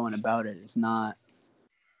that they're going about it is not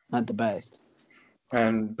the best.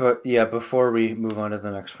 But yeah, before we move on to the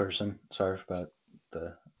next person, sorry about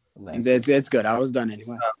the length. It's good. I was done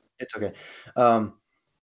anyway. It's okay.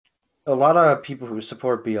 A lot of people who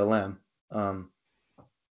support BLM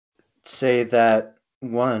say that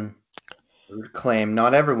one claim,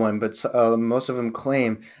 not everyone, but most of them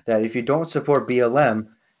claim that if you don't support BLM,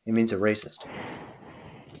 it means you're racist.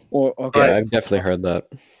 Or Yeah, okay, I've definitely heard that.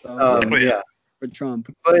 so Yeah, for Trump,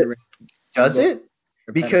 but you're does vote it?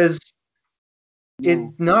 for Because no.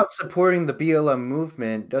 it not supporting the BLM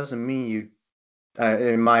movement doesn't mean you.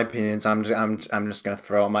 In my opinions, I'm just gonna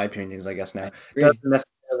throw out my opinions, I guess now. I It doesn't agree.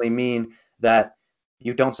 necessarily mean that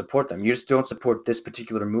you don't support them. You just don't support this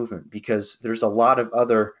particular movement because there's a lot of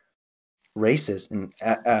other races and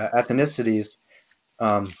ethnicities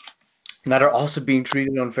that are also being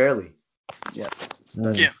treated unfairly. Yes,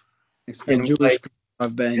 Mm. Yeah. especially And Jewish like, people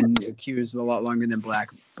have been accused a lot longer than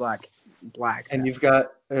blacks. and have. you've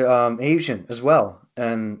got Asian as well,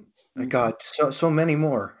 and Mhm. God, so many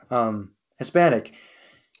more. Hispanic.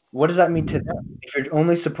 What does that mean to them? If you're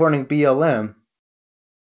only supporting BLM,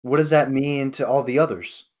 what does that mean to all the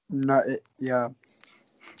others? Yeah.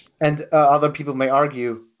 And other people may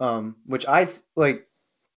argue, which like.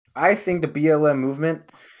 I think the BLM movement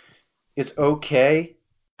is okay,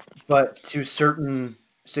 but to certain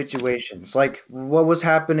situations, like what was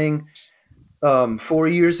happening 4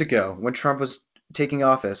 years ago when Trump was taking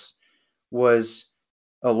office, was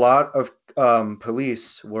a lot of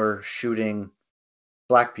police were shooting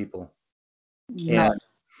black people, No. and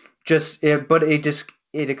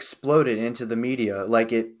it exploded into the media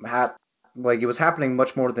like it was happening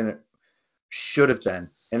much more than it should have been,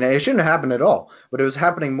 and it shouldn't have happened at all, but it was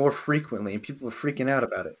happening more frequently, and people were freaking out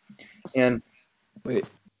about it, and Wait,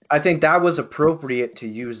 I think that was appropriate to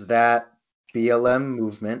use that BLM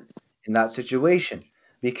movement in that situation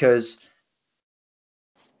because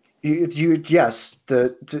yes,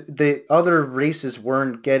 the other races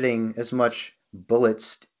weren't getting as much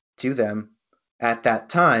bullets to them at that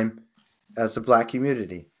time as the black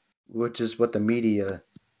community, which is what the media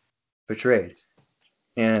portrayed.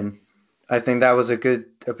 And I think that was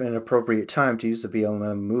an appropriate time to use the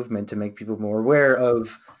BLM movement to make people more aware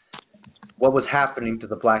of what was happening to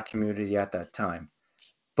the black community at that time.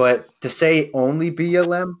 But to say only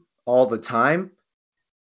BLM all the time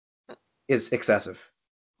is excessive,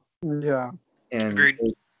 Yeah. and Agreed.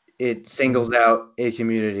 it singles out a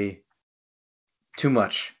community too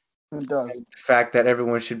much. It does. The fact that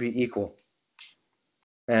everyone should be equal,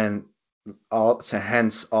 and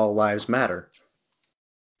hence all lives matter.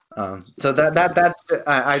 So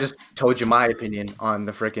I just told you my opinion on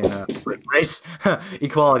the freaking race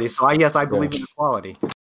equality. So I believe in equality.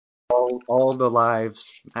 All the lives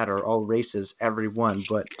matter, all races, everyone.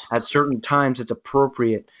 But at certain times, it's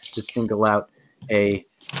appropriate to single out a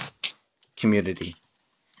community.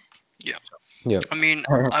 Yeah. I mean,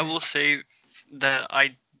 I will say that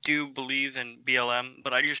I do believe in BLM,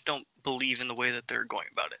 but I just don't believe in the way that they're going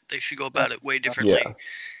about it. They should go about it way differently.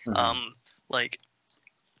 Yeah. Like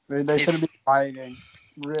They if shouldn't be fighting.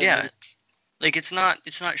 Really. yeah, like it's not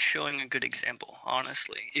showing a good example,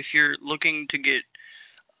 honestly. If you're looking to get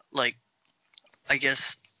like I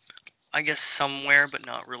guess somewhere but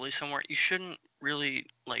not really somewhere, you shouldn't really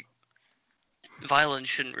like violence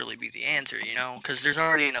shouldn't really be the answer, because there's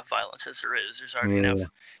already enough violence as there is. There's already enough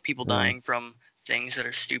people dying from things that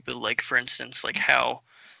are stupid, like for instance, like how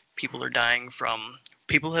people have died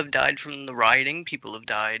from the rioting, people have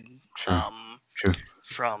died True.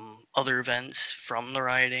 from other events from the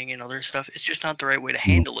rioting and other stuff. It's just not the right way to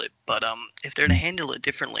handle it. But if they're to handle it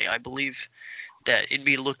differently, I believe that it'd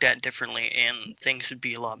be looked at differently and things would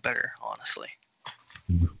be a lot better, honestly.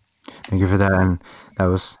 Thank you for that, and that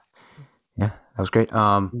was great.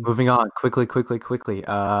 Moving on quickly.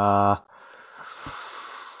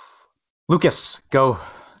 Lucas, go,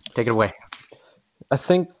 take it away. I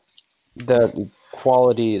think that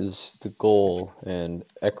equality is the goal and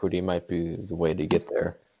equity might be the way to get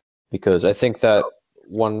there. Because I think that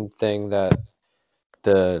one thing that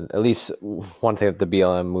the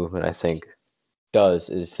BLM movement I think does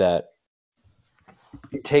is that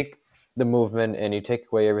you take the movement and you take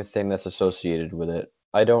away everything that's associated with it.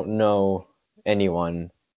 I don't know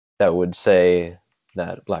anyone that would say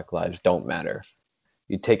that Black lives don't matter.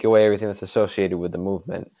 You take away everything that's associated with the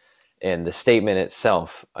movement and the statement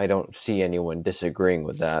itself. I don't see anyone disagreeing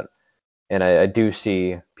with that. And I do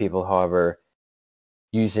see people, however,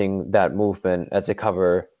 using that movement as a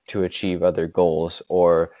cover to achieve other goals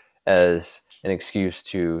or as an excuse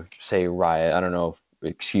to say riot. I don't know if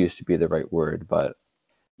excuse to be the right word, but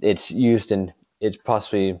it's used and it's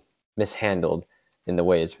possibly mishandled in the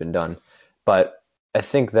way it's been done. But I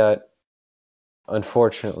think that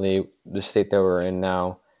unfortunately, the state that we're in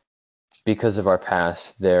now, because of our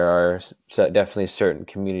past, there are definitely certain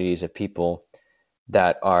communities of people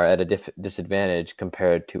that are at a disadvantage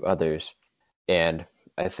compared to others. And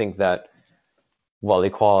I think that while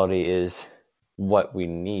equality is what we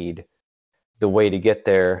need, the way to get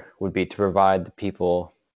there would be to provide the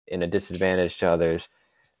people in a disadvantage to others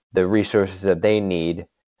the resources that they need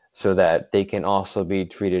so that they can also be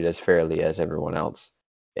treated as fairly as everyone else.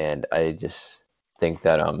 And I just think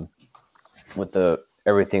that with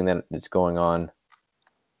everything that is going on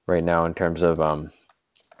right now in terms of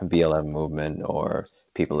BLM movement or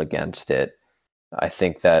people against it, I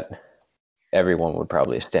think that everyone would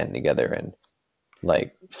probably stand together and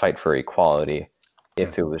like fight for equality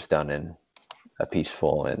if it was done in a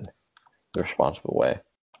peaceful and responsible way.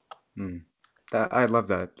 I love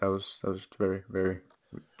that. That was very very.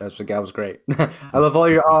 That was great. I love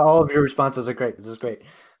all of your responses are great. This is great.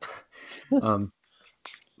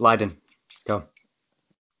 Leiden, go.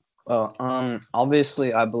 Well,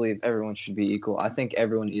 obviously, I believe everyone should be equal. I think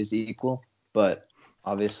everyone is equal, but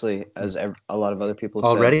obviously, as a lot of other people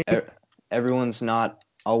Already? said, everyone's not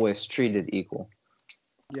always treated equal,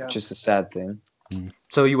 Yeah. which is a sad thing.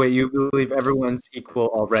 So you believe everyone's equal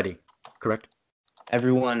already, correct?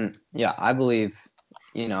 Everyone, yeah, I believe,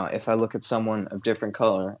 if I look at someone of different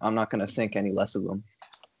color, I'm not going to think any less of them.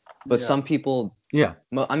 But Yeah. some people, Yeah.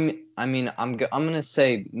 I'm gonna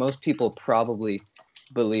say most people probably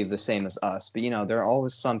believe the same as us. But there are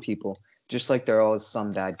always some people, just like there are always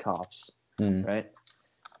some bad cops, right?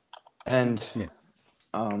 And Yeah.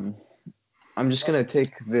 I'm just gonna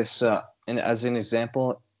take this as an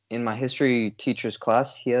example. In my history teacher's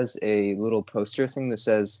class, he has a little poster thing that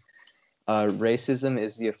says, "Racism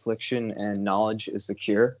is the affliction and knowledge is the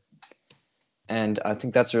cure." And I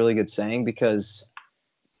think that's a really good saying because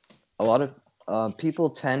a lot of people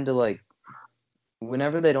tend to like,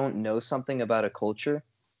 whenever they don't know something about a culture,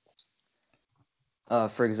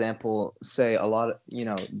 for example, say a lot of,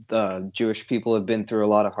 the Jewish people have been through a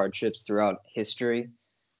lot of hardships throughout history,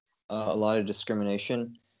 a lot of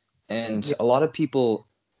discrimination, and a lot of people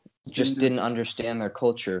just didn't understand their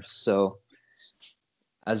culture. So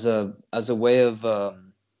as a way of,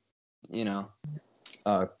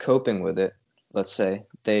 coping with it, let's say,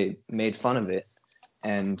 they made fun of it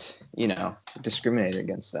and, discriminated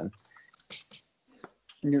against them.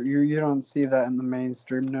 You don't see that in the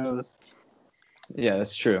mainstream news. Yeah,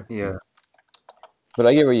 that's true. Yeah. But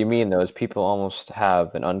I get what you mean, though, is people almost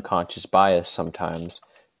have an unconscious bias sometimes.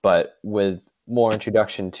 But with more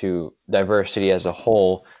introduction to diversity as a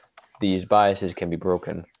whole, these biases can be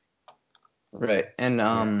broken. Right.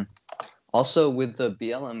 And also with the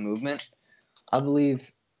BLM movement, I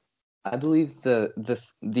believe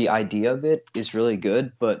the idea of it is really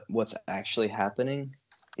good, but what's actually happening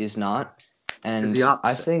is not. And It's the opposite.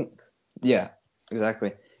 I think, yeah,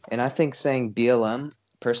 exactly. And I think saying BLM,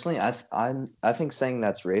 personally, I think saying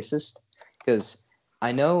that's racist, because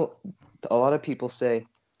I know a lot of people say,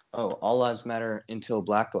 "Oh, all lives matter until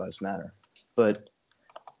Black lives matter," but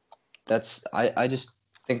I just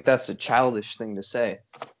think that's a childish thing to say.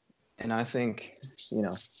 And I think,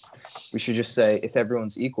 we should just say if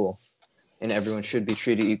everyone's equal and everyone should be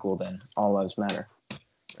treated equal, then all lives matter,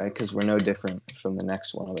 right? Because we're no different from the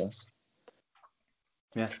next one of us.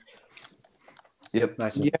 Yeah. Yep.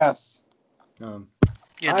 Nice. Yes.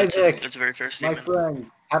 Yeah, that's Isaac, a very fair my statement.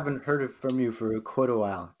 friend, haven't heard it from you for quite a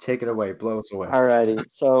while. Take it away. Blow us away. Alrighty.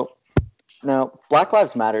 So now, Black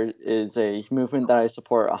Lives Matter is a movement that I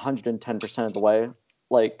support 110% of the way.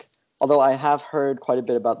 Like, although I have heard quite a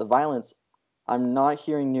bit about the violence, I'm not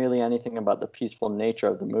hearing nearly anything about the peaceful nature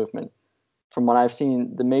of the movement. From what I've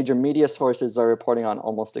seen, the major media sources are reporting on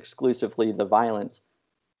almost exclusively the violence.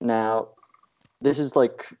 Now, this is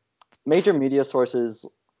like major media sources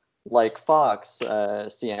like Fox,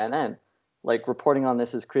 CNN, like reporting on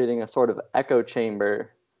this is creating a sort of echo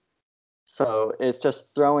chamber. So it's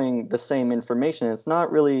just throwing the same information. It's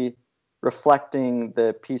not really reflecting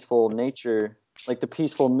the peaceful nature, like the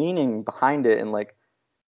peaceful meaning behind it and like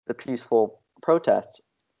the peaceful protests.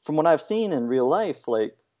 From what I've seen in real life,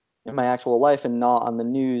 like in my actual life and not on the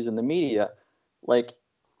news and the media, like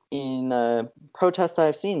in protests that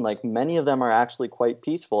I've seen, like many of them are actually quite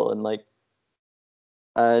peaceful and like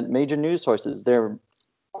major news sources, they're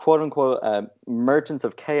quote unquote merchants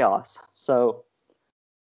of chaos. So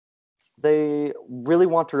they really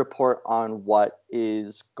want to report on what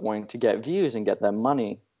is going to get views and get them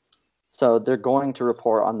money. So they're going to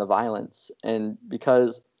report on the violence. And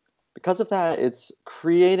because of that, it's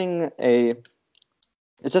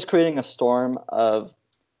just creating a storm of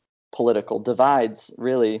political divides,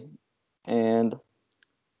 really. And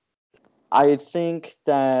I think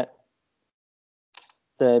that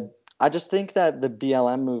I just think that the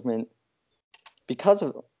BLM movement, because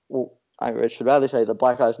of, well, I should rather say the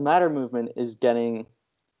Black Lives Matter movement is getting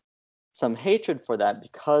some hatred for that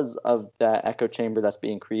because of that echo chamber that's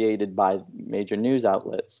being created by major news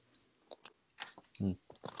outlets. Do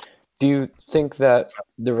you think that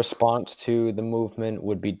the response to the movement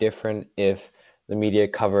would be different if the media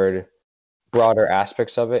covered broader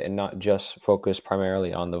aspects of it and not just focus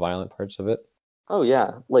primarily on the violent parts of it? Oh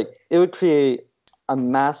yeah, like it would create a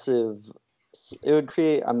massive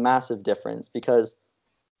difference because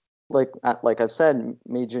like I've said,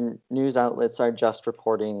 major news outlets are just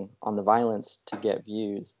reporting on the violence to get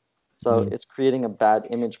views. So it's creating a bad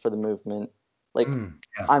image for the movement. Like Yeah.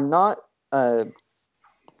 I'm not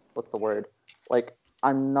what's the word? Like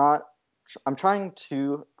I'm trying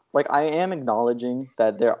to, like, I am acknowledging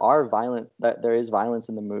that there is violence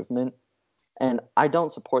in the movement, and I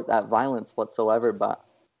don't support that violence whatsoever, but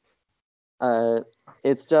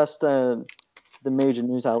it's just the major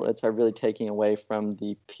news outlets are really taking away from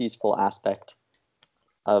the peaceful aspect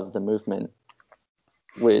of the movement,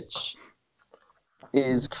 which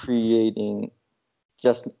is creating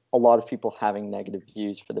just a lot of people having negative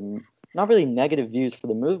views for not really negative views for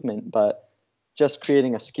the movement, but just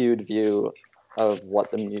creating a skewed view of what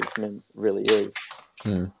the movement really is.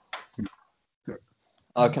 Can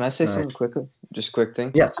I say something quickly? Just a quick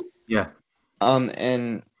thing. Yes. Yeah.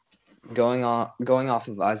 And going off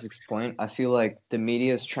of Isaac's point, I feel like the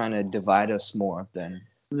media is trying to divide us more than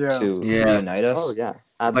to reunite us. Oh yeah,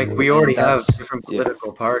 absolutely. Like we already And have that's- different yeah.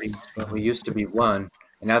 political parties, but we used to be one,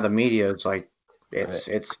 and now the media is like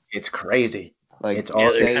it's crazy. Like It's Yeah, all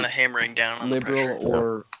they're say kind of hammering down on the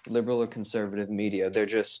pressure. liberal or conservative media, they're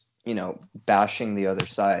just bashing the other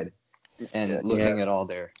side and looking at all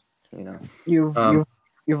their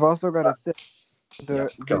You've also got to think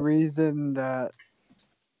the go. reason that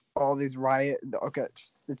all these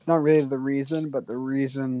it's not really the reason, but the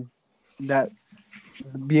reason that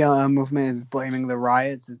the BLM movement is blaming the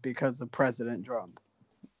riots is because of President Trump.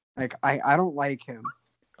 Like I don't like him,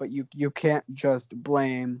 but you can't just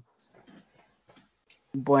blame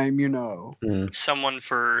Someone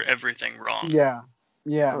for everything wrong. Yeah.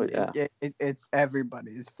 Yeah, Oh, yeah. it's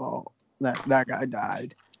everybody's fault that that guy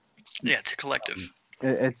died. Yeah, it's a collective.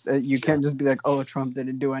 You can't just be like, oh, Trump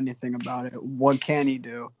didn't do anything about it. What can he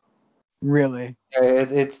do? Really?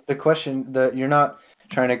 It's the question that you're not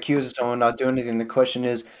trying to accuse someone not doing anything. The question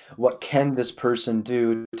is, what can this person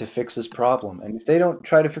do to fix this problem? And if they don't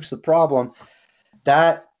try to fix the problem,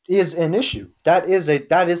 that is an issue. That is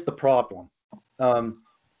the problem.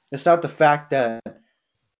 It's not the fact that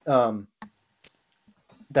um,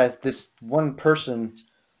 that this one person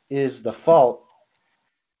is the fault.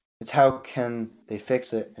 It's how can they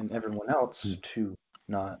fix it and everyone else to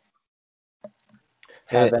not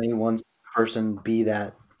have It, any one person be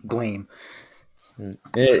that blame.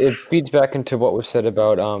 it feeds back into what was said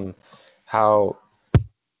about how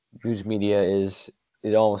news media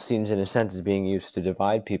it almost seems in a sense is being used to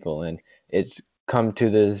divide people, and it's come to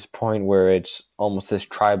this point where it's almost this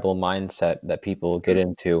tribal mindset that people get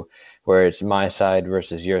into, where it's my side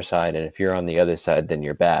versus your side, and if you're on the other side, then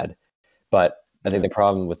you're bad. But I think the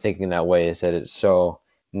problem with thinking that way is that it's so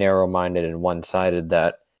narrow-minded and one-sided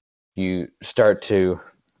that you start to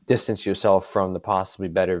distance yourself from the possibly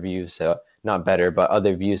better views, not better, but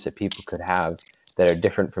other views that people could have that are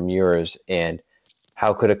different from yours. And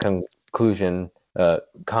how could a conclusion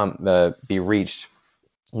be reached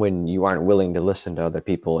when you aren't willing to listen to other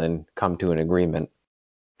people and come to an agreement?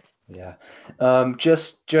 Yeah.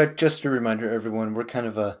 Just a reminder, everyone, we're kind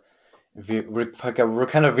of we're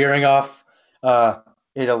kind of veering off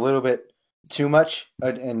it a little bit too much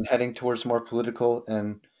and heading towards more political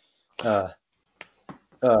and uh,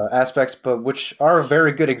 aspects, but which are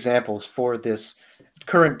very good examples for this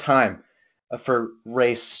current time for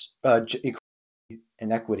race, equality,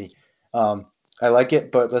 and equity. I like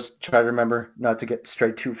it, but let's try to remember not to get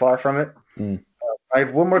strayed too far from it. Mm. I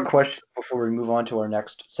have one more question before we move on to our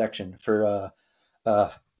next section for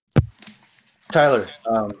Tyler.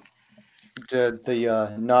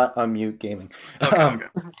 The not unmute gaming. Okay,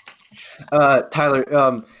 okay.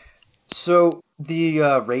 Tyler. So the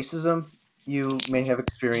racism you may have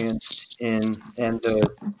experienced in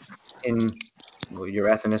well, your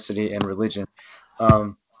ethnicity and religion.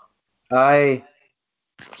 I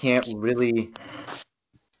can't really.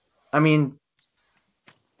 I mean,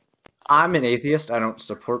 I'm an atheist. I don't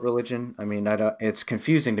support religion. I mean, I don't. It's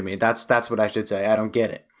confusing to me. That's what I should say. I don't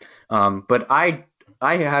get it. But I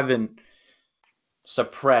haven't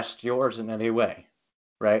suppressed yours in any way,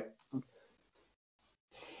 right?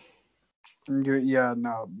 Yeah,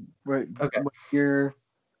 no. Okay. When you're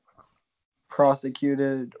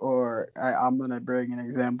prosecuted, or I'm gonna bring an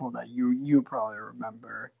example that you probably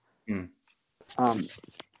remember. Hmm.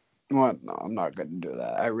 Well, no, I'm not gonna do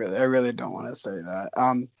that. I really don't want to say that.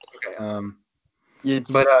 Okay.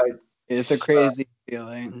 It's But it's a crazy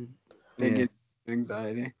feeling. It yeah. gives you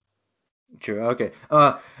anxiety. True. Okay.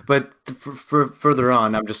 But for further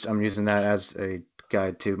on, I'm using that as a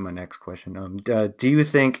guide to my next question. Do you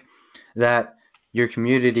think that your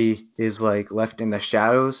community is like left in the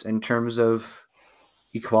shadows in terms of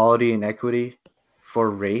equality and equity for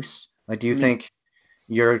race? Like, do you I mean, think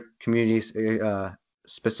your community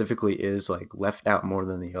specifically is like left out more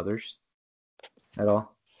than the others at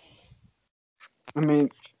all? I mean,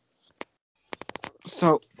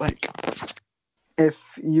 so like,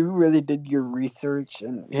 if you really did your research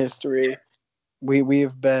and history,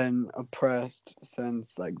 we've been oppressed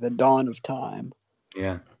since like the dawn of time,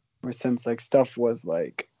 Yeah. or since like stuff was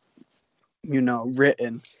like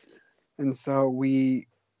written, and so we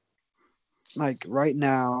like right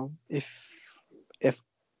now, if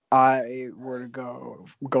I were to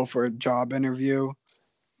go for a job interview,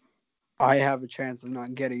 I have a chance of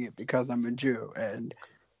not getting it because I'm a Jew. And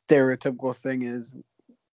stereotypical thing is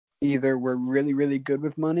either we're really, really good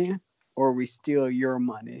with money or we steal your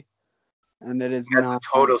money. And it is That's a not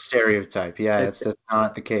total stereotype. Yeah, it's that's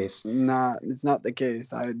not the case. not the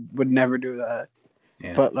case. I would never do that.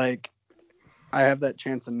 Yeah. But like I have that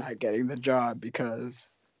chance of not getting the job because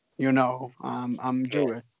I'm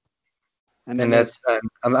Jewish. And And it is that's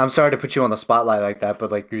I'm sorry to put you on the spotlight like that,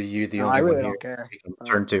 but like you're the no, I only one really here don't care. we can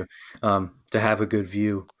turn to have a good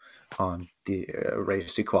view on the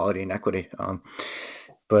race equality and equity.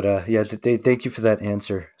 But yeah, thank you for that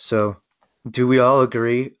answer. So, do we all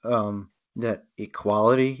agree that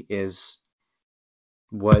equality is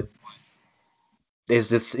what is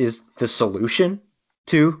the solution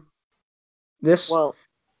to this? Well,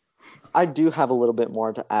 I do have a little bit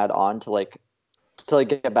more to add on to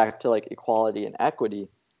get back to like equality and equity.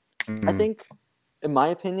 I Mm, think, in my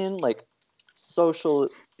opinion, like social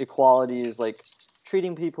equality is like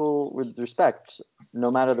treating people with respect,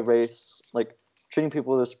 no matter the race, like treating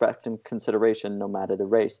people with respect and consideration, no matter the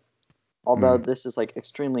race. although this is like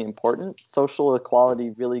extremely important, social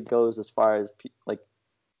equality really goes as far as like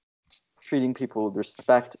treating people with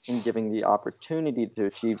respect and giving the opportunity to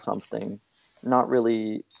achieve something, not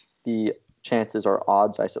really the chances or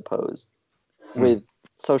odds, I suppose. With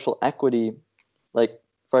social equity, like,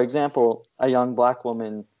 for example, a young black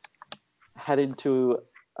woman headed to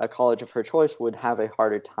a college of her choice would have a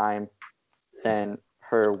harder time than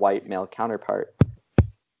her white male counterpart.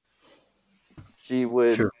 She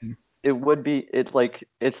would, Sure. it would be,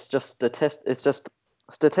 it's just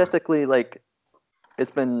statistically, like,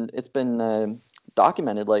 it's been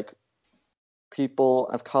documented, like, people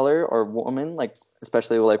of color or women, like,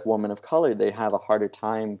 especially like women of color, they have a harder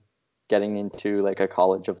time getting into like a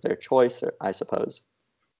college of their choice, or, I suppose.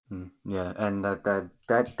 Yeah, and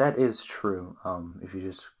that is true. If you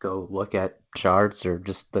just go look at charts or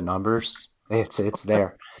just the numbers, it's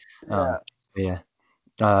there. Yeah. Yeah.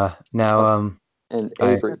 Now And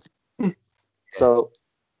I Avery. So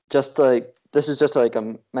just like this is just like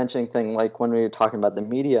a mentioning thing, like when we were talking about the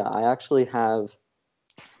media, I actually have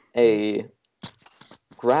a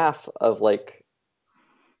graph of like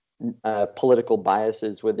political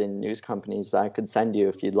biases within news companies I could send you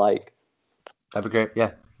if you'd like. that'd be great.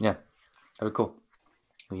 Yeah, yeah, that'd be cool.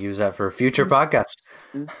 We'll use that for a future podcast.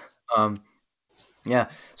 Yeah.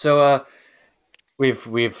 So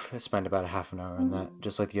we've spent about a half an hour on that,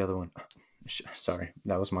 just like the other one. Sorry,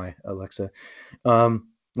 that was my Alexa.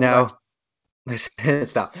 Now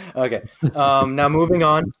stop. Okay. Now moving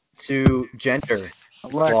on to gender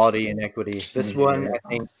equality and equity. This one I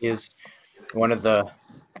think is one of the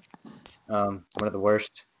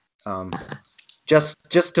worst.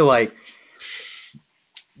 Just to like,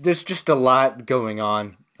 there's just a lot going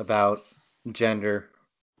on about gender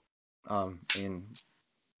in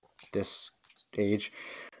this age,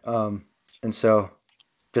 and so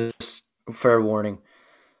just fair warning.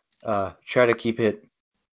 Try to keep it,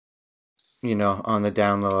 on the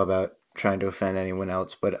down low about trying to offend anyone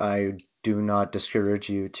else, but I do not discourage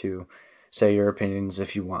you to say your opinions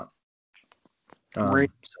if you want.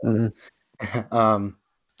 Right.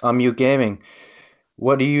 You gaming.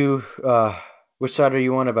 What do you which side are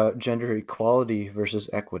you on about gender equality versus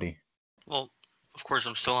equity? Well, of course,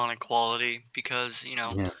 I'm still on equality because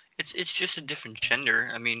Yeah. it's just a different gender.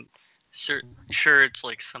 I mean, sure, it's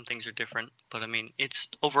like some things are different, but I mean, it's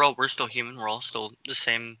overall we're still human. We're all still the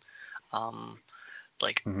same,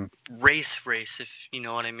 like Mhm. race, if you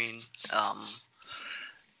know what I mean.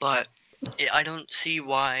 But I don't see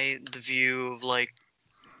why the view of like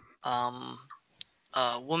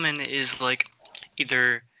woman is like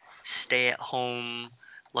either stay at home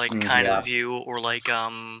like kind Yeah. of view, or like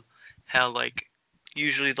how like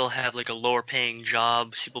usually they'll have like a lower paying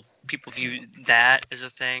job. So people view that as a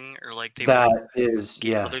thing, or like they won't That is,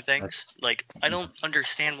 get yeah. other things. Like I don't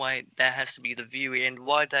understand why that has to be the view, and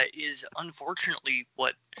why that is unfortunately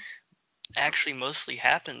what actually mostly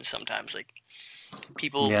happens sometimes. Like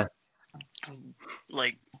people Yeah.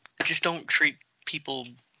 like just don't treat people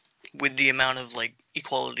with the amount of like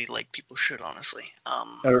equality like people should, honestly. I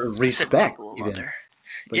said Respect people a lot even. there.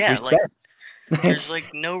 Like Yeah, like respect. there's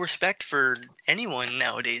like no respect for anyone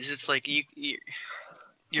nowadays. It's like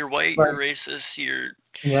you're white, But you're racist, you're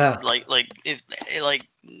yeah. like if like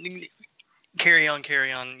carry on,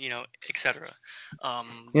 etc.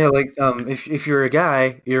 Yeah, like if you're a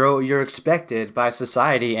guy, you're expected by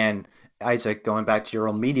society and Isaac, going back to your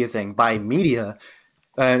own media thing, by media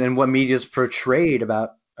and what media's portrayed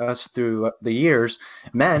about us through the years,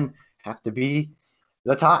 men have to be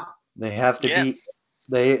the top. They have to Yeah, be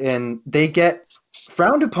they get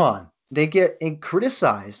frowned upon. They get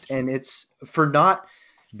criticized, and it's for not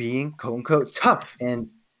being quote unquote tough and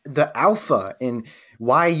the alpha. And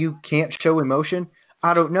why you can't show emotion,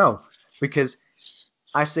 I don't know, because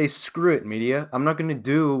I say screw it, media. I'm not gonna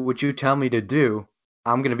do what you tell me to do.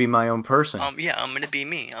 I'm gonna be my own person. yeah, I'm gonna be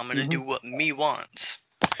me. I'm gonna do Hmm. what me wants.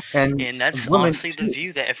 And And that's women honestly the too.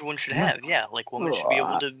 view that everyone should Yeah. have. Yeah, like women should be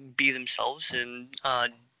able to be themselves and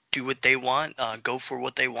do what they want, go for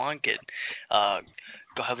what they want, uh,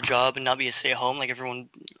 go have a job and not be a stay-at-home like everyone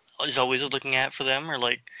is always looking at for them, or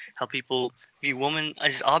like how people view women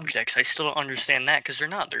as objects. I still don't understand that, because they're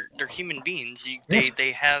not. They're human beings. Yes.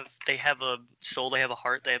 They have a soul, they have a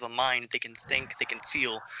heart, they have a mind. They can think, they can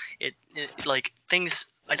feel. It like things.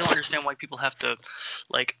 I don't understand why people have to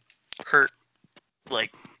like hurt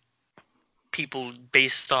like people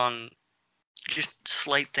based on just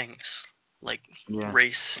slight things like Yeah.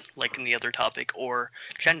 race, like in the other topic, or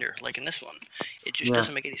gender, like in this one. It just Yeah.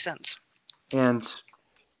 doesn't make any sense. And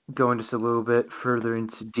going just a little bit further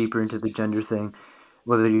into deeper into the gender thing,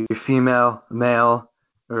 whether you're female, male,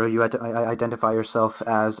 or you identify yourself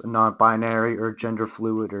as non-binary or gender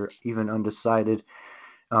fluid or even undecided,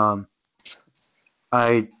 um,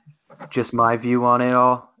 I just my view on it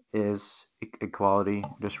all is equality,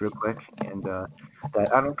 just real quick, and that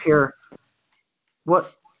I don't care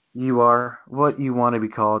what you are, what you want to be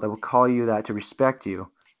called. I will call you that to respect you,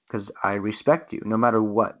 because I respect you no matter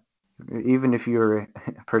what. Even if you're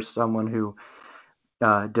someone who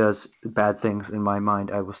does bad things in my mind,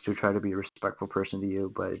 I will still try to be a respectful person to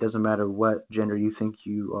you. But it doesn't matter what gender you think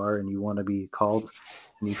you are and you want to be called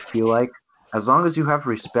and you feel like, as long as you have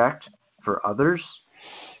respect for others,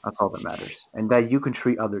 that's all that matters. And that you can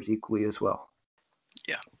treat others equally as well.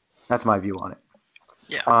 Yeah. That's my view on it.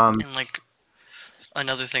 Yeah. Um, And like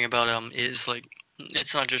another thing about is like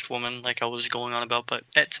it's not just women like I was going on about, but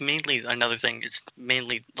it's mainly another thing. It's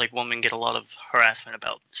mainly like women get a lot of harassment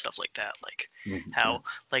about stuff like that, like how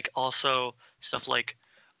like also stuff like,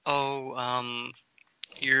 oh,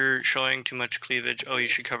 you're showing too much cleavage. Oh, you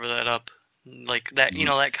should cover that up. Like that,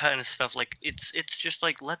 that kind of stuff. Like it's just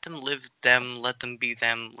like let them live let them be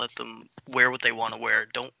them, let them wear what they want to wear.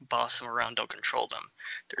 Don't boss them around. Don't control them.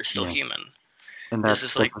 They're still Yeah. human. And This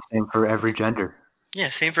that's is like the same for every gender. yeah,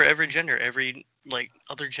 same for every gender, every like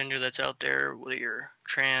other gender that's out there, whether you're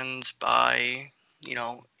trans, bi,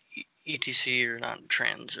 etc. or not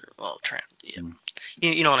trans or well trans. Yeah,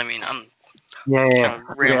 you know what I mean. I'm Yeah. kind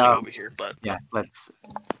of rambling over here, but Yeah.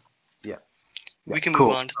 Yeah. we can move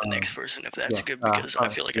Cool. on to the next person if that's Yeah. good because I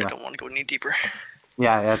feel like I Yeah. don't want to go any deeper.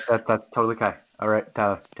 Yeah. That's totally okay. All right,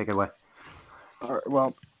 Tyler, take it away. All right,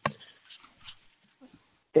 well,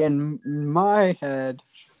 in my head,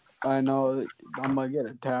 I know that I'm gonna get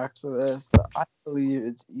attacked for this, but I believe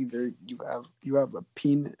it's either you have a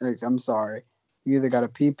penis. I'm sorry, you either got a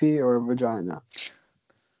pee or a vagina.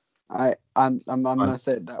 I'm gonna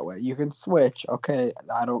say it that way. You can switch, okay?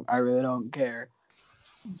 I really don't care,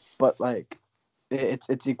 but like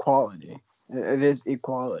it's equality. It is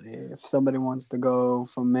equality. If somebody wants to go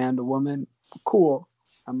from man to woman, cool.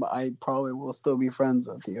 I probably will still be friends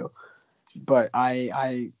with you, but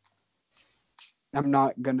I'm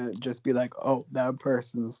not gonna just be like, oh, that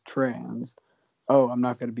person's trans. Oh, I'm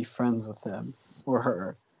not gonna be friends with him or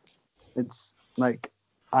her. It's like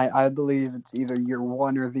I believe it's either you're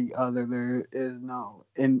one or the other. There is no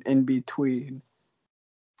in between.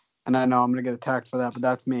 And I know I'm gonna get attacked for that, but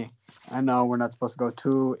that's me. I know we're not supposed to go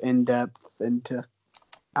too in depth into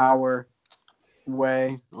our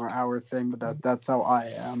way or our thing, but that's how I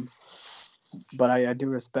am. But I do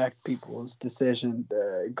respect people's decision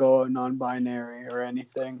to go non-binary or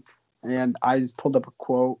anything. And I just pulled up a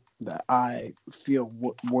quote that I feel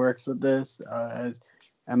works with this. As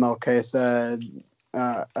MLK said,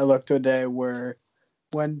 I look to a day where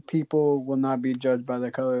when people will not be judged by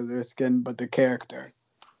the color of their skin, but their character.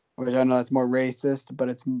 Which I know that's more racist, but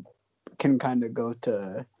it can kind of go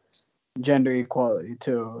to gender equality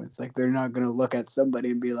too. It's like they're not gonna look at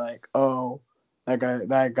somebody and be like, oh, that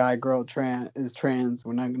guy, girl, is trans.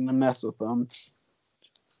 We're not gonna mess with them.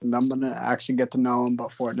 And I'm gonna actually get to know them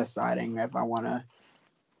before deciding if I wanna,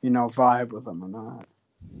 vibe with them or not.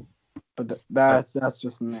 But that's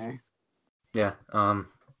just me. Yeah.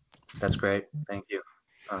 That's great. Thank you.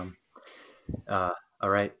 All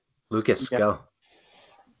right, Lucas, Yeah. go.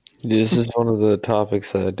 This is one of the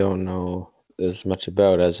topics that I don't know as much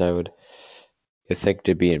about as I would think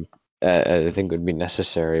to be. I think would be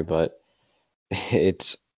necessary, but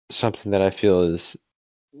it's something that I feel is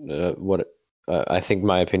what I think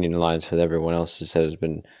my opinion aligns with everyone else's that has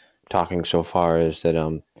been talking so far is that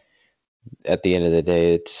at the end of the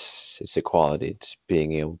day it's equality. It's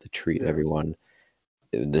being able to treat everyone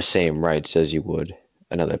the same rights as you would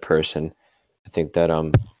another person. I think that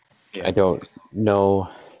I don't know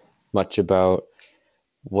much about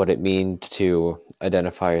what it means to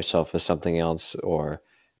identify yourself as something else or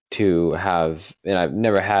to have, and I've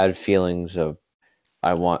never had feelings of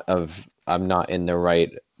I'm not in the right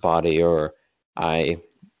body or I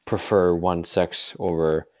prefer one sex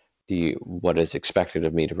over the what is expected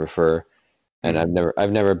of me to prefer. And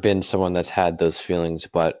I've never been someone that's had those feelings,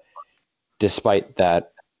 but despite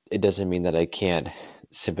that, it doesn't mean that I can't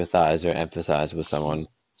sympathize or empathize with someone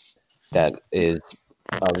that is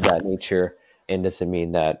of that nature, and doesn't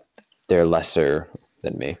mean that they're lesser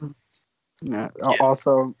than me. Yeah. Yeah.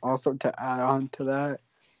 Also to add on to that,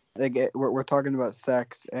 like we're talking about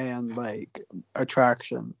sex and like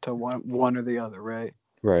attraction to one or the other, right?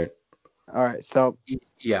 Right. All right. So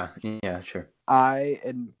Yeah, sure. I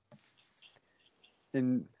and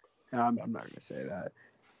I'm not gonna say that.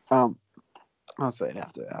 I'll say it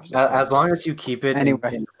after. As long as you keep it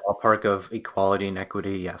Anyway. in the ballpark of equality and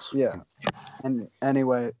equity, yes. Yeah. And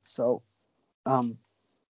anyway, so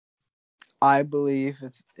I believe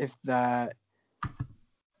if that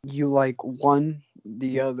you like one,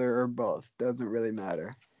 the other, or both, doesn't really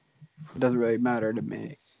matter. It doesn't really matter to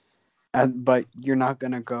me. But you're not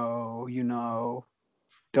gonna go,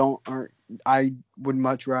 don't. Or I would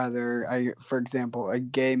much rather, for example, a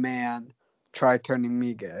gay man try turning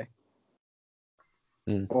me gay,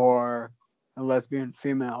 or a lesbian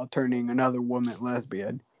female turning another woman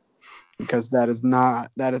lesbian, because that is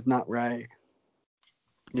not right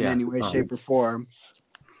in any way, shape, or form.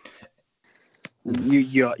 And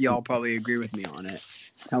y'all probably agree with me on it.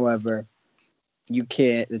 However, you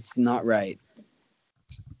can't. It's not right.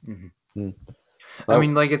 I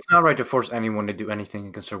mean, like, it's not right to force anyone to do anything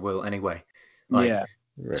against their will anyway. Like, Yeah.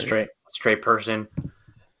 a straight person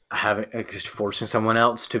forcing someone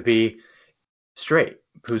else to be straight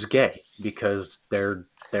who's gay because their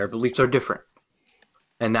beliefs are different,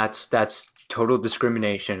 and that's total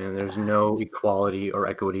discrimination, and there's no equality or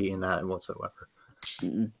equity in that whatsoever.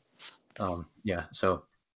 Mm-mm. Yeah. So,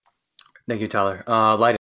 thank you, Tyler.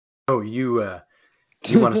 Light. Oh, you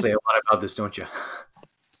want to say a lot about this, don't you?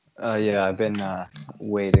 Yeah, I've been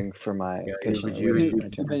waiting for my Yeah, opinion. you- waiting you- for my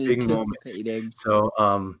You've turn. been big moment. anticipating. So,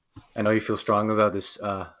 I know you feel strong about this,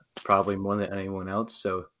 probably more than anyone else.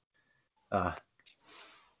 So, yeah,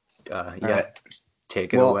 Alright.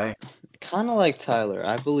 take it Well, away. kind of like Tyler,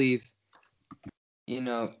 I believe,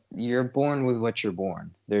 you're born with what you're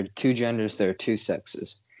born. There are two genders, there are two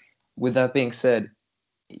sexes. With that being said,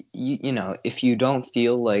 if you don't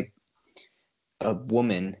feel like a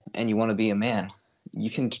woman and you want to be a man, you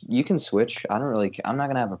can switch. I'm not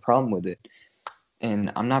gonna have a problem with it,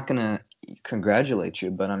 and I'm not gonna congratulate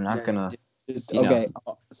you, but I'm not gonna Okay.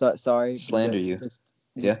 Sorry. slander you.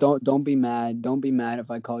 Just don't be mad. Don't be mad if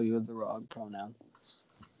I call you the wrong pronoun.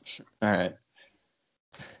 All right.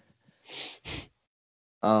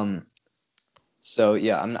 So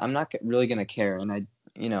yeah, I'm not really gonna care, and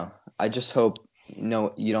I just hope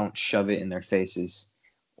you don't shove it in their faces,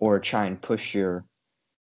 or try and push your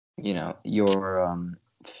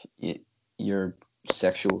your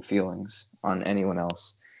sexual feelings on anyone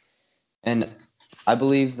else. And I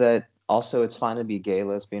believe that also it's fine to be gay,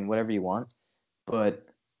 lesbian, whatever you want, but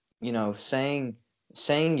saying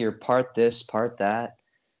you're part this, part that,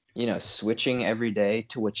 switching every day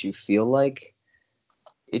to what you feel like,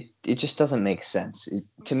 it just doesn't make sense.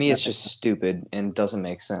 To me, it's just stupid and doesn't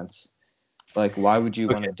make sense. Like, why would you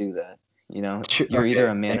want to do that? You're either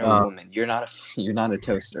a man or a woman. You're not a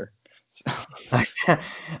toaster. So.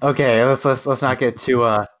 Okay, let's not get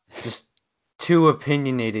just too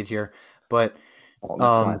opinionated here, but Well,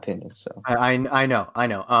 that's my opinion. So I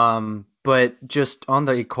know. But just on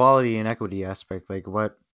the equality and equity aspect, like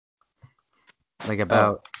what, like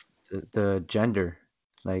about the gender,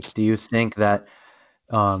 like, do you think that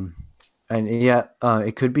and yeah,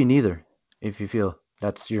 it could be neither if you feel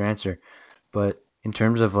that's your answer, but in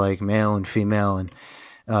terms of like male and female and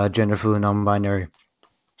gender fluid, non-binary,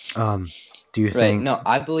 do you right? think No,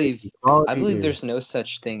 I believe equality is there's no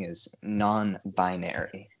such thing as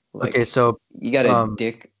non-binary. Like, okay? So you got a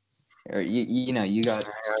dick, or you got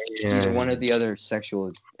yeah, one of the other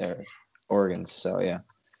sexual organs. So yeah.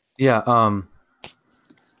 yeah.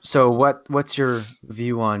 So what's your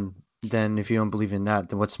view on then? If you don't believe in that,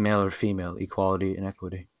 then what's male or female equality and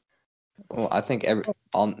equity? Well, I think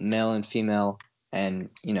all male and female, and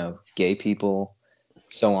gay people,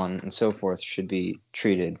 so on and so forth, should be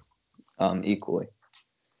treated equally.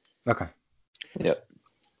 Okay. Yep.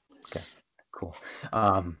 Okay. Cool.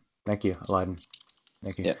 Thank you, Aladdin.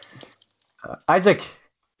 Thank you. Yep. Isaac.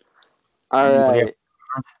 All what do you right.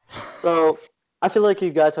 So I feel like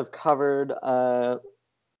you guys have covered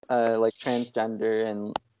like transgender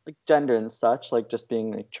and like gender and such, like just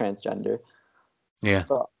being like transgender. Yeah.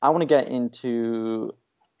 So I'm gonna get into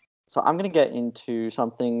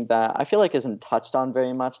something that I feel like isn't touched on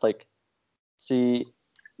very much. Like, see,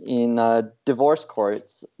 in divorce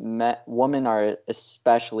courts, women are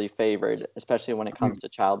especially favored, especially when it comes to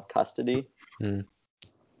child custody. Mm.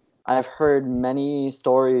 I've heard many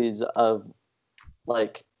stories of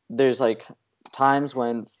like there's like times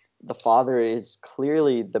when the father is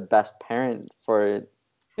clearly the best parent for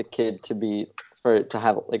the kid to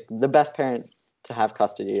have like the best parent to have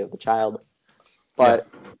custody of the child, but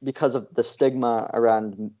because of the stigma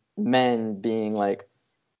around men being like,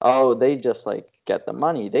 oh, they just like get the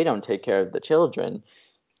money, they don't take care of the children,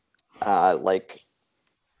 like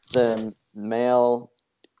the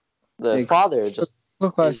Hey, father just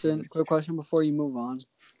quick question before you move on,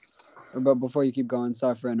 but before you keep going.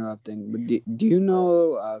 Sorry for interrupting. But do you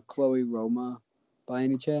know Chloe Roma by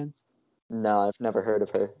any chance? No, I've never heard of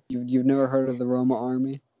her. You've never heard of the Roma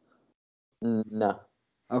Army? No.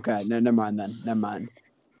 Okay, no, never mind then. Never mind.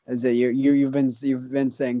 Is it you've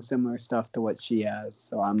been saying similar stuff to what she has,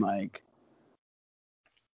 so I'm like,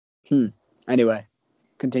 Anyway,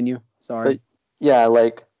 continue. Sorry. But yeah,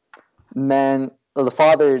 like men, the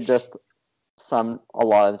father just a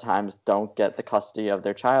lot of the times don't get the custody of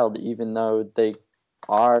their child, even though they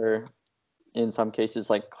are in some cases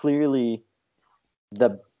like clearly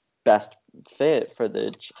the best fit for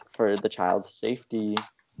the child's safety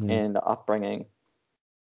and upbringing.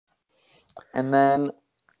 And then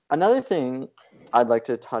another thing I'd like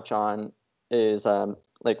to touch on is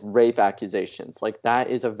like rape accusations. Like that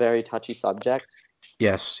is a very touchy subject.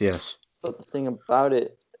 Yes. But the thing about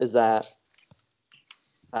it is that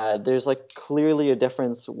there's like clearly a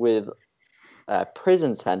difference with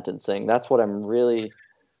prison sentencing. That's what I'm really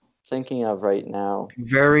thinking of right now.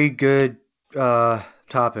 Very good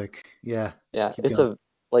topic. Yeah. Yeah, Keep it's going.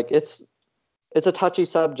 it's a touchy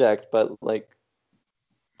subject, but like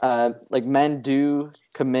men do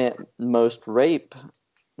commit most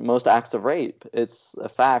acts of rape. It's a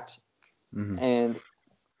fact. Mhm.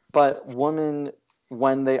 But women,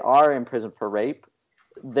 when they are in prison for rape,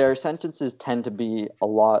 their sentences tend to be a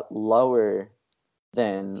lot lower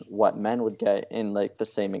than what men would get in like the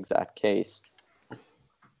same exact case,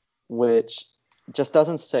 which just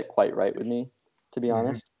doesn't sit quite right with me, to be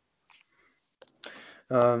honest.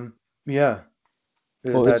 Yeah.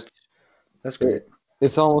 Well, That's great.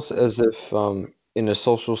 it's almost as if, in a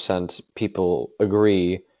social sense, people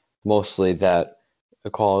agree mostly that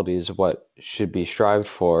equality is what should be strived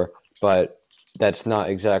for, but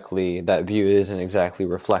that view isn't exactly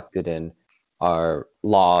reflected in our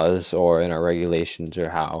laws or in our regulations or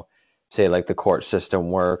how, say, like the court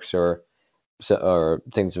system works or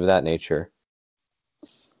things of that nature.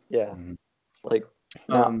 Yeah. Mhm. Like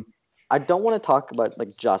now, Um, I don't want to talk about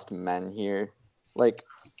like just men here. Like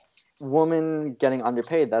women getting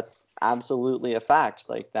underpaid, that's absolutely a fact.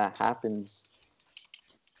 Like that happens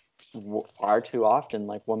far too often.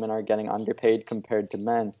 Like women are getting underpaid compared to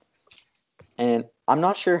men. And I'm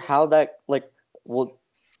not sure how that well,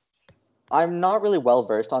 I'm not really well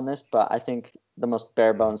versed on this, but I think the most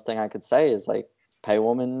bare bones thing I could say is like pay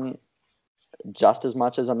women just as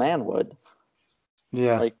much as a man would.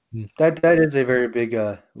 yeah. Like That is a very big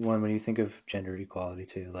one when you think of gender equality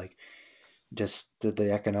too, like just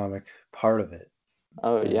the economic part of it.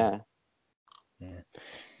 oh And yeah. yeah.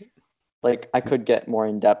 Like I could get more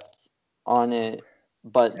in depth on it,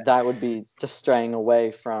 but that would be just straying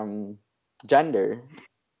away from gender.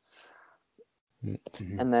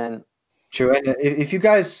 Mhm. And then True. And if you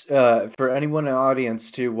guys, for anyone in the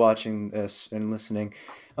audience too, watching this and listening,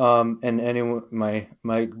 and anyone, my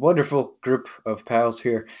wonderful group of pals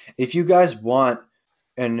here, if you guys want,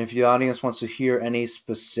 and if the audience wants to hear any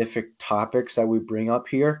specific topics that we bring up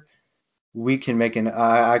here, we can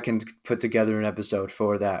I can put together an episode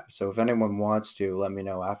for that. So if anyone wants to, let me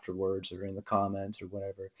know afterwards or in the comments or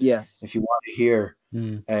whatever. Yes. If you want to hear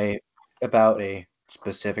about a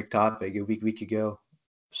specific topic, we could go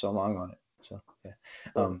so long on it. So yeah,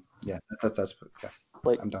 yeah, that's yeah.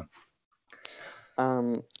 like I'm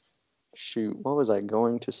done. shoot, what was I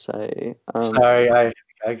going to say? Sorry,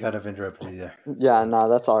 I kind of interrupted you there. Yeah, no,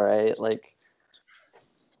 that's all right. Like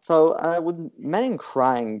so with men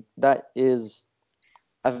crying, that is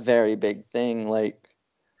a very big thing. Like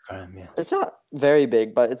Yeah. it's not very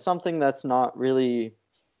big, but it's something that's not really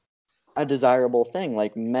a desirable thing.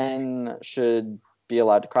 Like men should be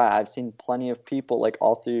allowed to cry. I've seen plenty of people like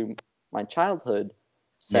all through my childhood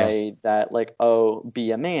say that like, oh,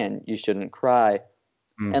 be a man, you shouldn't cry.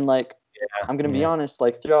 Mm. And like Yeah. I'm gonna be Yeah. honest,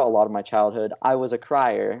 like throughout a lot of my childhood, I was a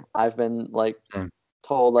crier. I've been like Mm.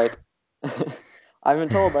 told like I've been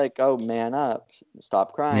told like, oh, man up,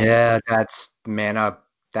 stop crying. Yeah, that's man up.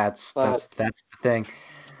 That's But the thing.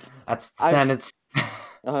 That's the I've sentence.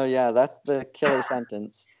 oh yeah, that's the killer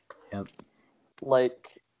sentence. Yep. Like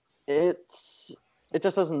it's it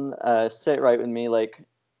just doesn't sit right with me. Like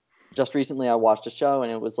just recently I watched a show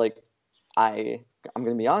and it was like I'm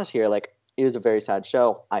gonna be honest here, like it was a very sad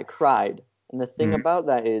show. I cried. And the thing Mhm. about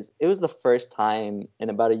that is it was the first time in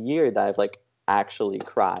about a year that I've like actually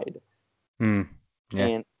cried. Mm. Yeah.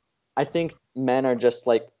 And I think men are just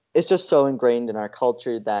like it's just so ingrained in our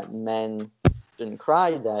culture that men shouldn't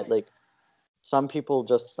cry that like some people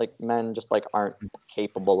just like men just like aren't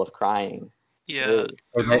capable of crying. Yeah, Really.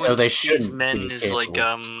 everyone They sees shouldn't men be as like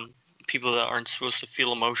capable. people that aren't supposed to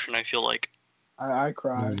feel emotion. I feel like. I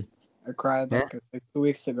cried. I cried Yeah. like 2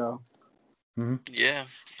 weeks ago. Yeah,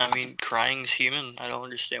 I mean, crying's human. I don't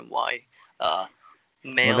understand why Well,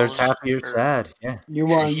 there's males happy or or sad. Yeah. You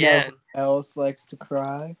want to know yeah, who else likes to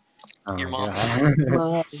cry? Oh Your my mom.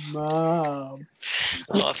 god. Mom.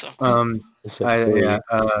 Awesome. It's like, please.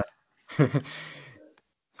 Yeah.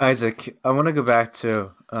 Isaac, I want to go back to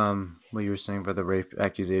what you were saying about the rape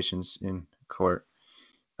accusations in court.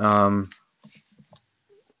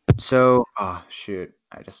 So, oh shoot,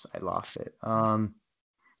 I lost it.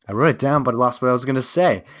 I wrote it down, but I lost what I was gonna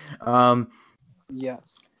say. Um,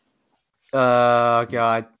 Yes.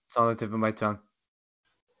 God, it's on the tip of my tongue.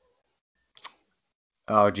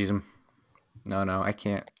 Oh, jeez, no, I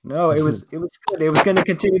can't. No, it was good. It was gonna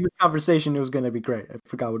continue the conversation. It was gonna be great. I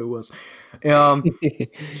forgot what it was. Um,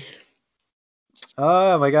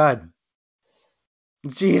 oh my God,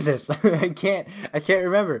 Jesus, I can't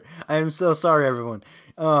remember. I am so sorry, everyone.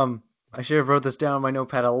 I should have wrote this down on my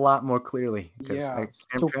notepad a lot more clearly because Yeah. I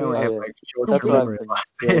apparently Oh have yeah, like short-term that's what I've memory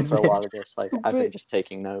been doing loss. for a lot of this. Like I've been Stupid. just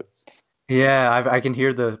taking notes. Yeah, I can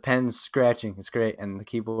hear the pens scratching. It's great, and the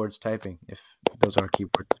keyboard's typing. If those are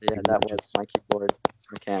keyboards, Yeah, that was my keyboard. It's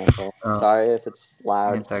mechanical. Oh, Sorry if it's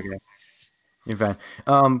loud. it's okay. You're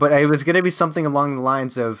fine. But it was gonna be something along the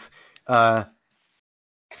lines of,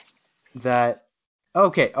 that.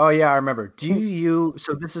 Okay. Oh yeah, I remember.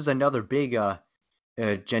 So this is another big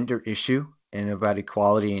gender issue and about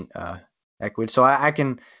equality and equity. So I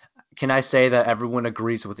can I say that everyone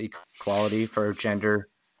agrees with equality for gender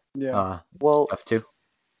Yeah. Well, stuff too?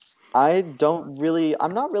 I'm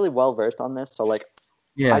not really well versed on this, so like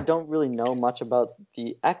I Yeah, don't really know much about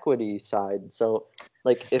the equity side. So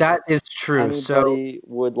like if that is true. So anybody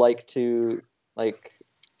would like to like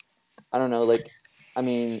I don't know, like I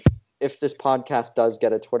mean, if this podcast does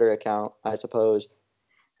get a Twitter account, I suppose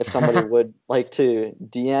if somebody would like to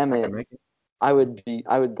DM I can it, make it.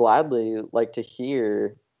 I would gladly like to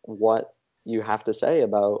hear what you have to say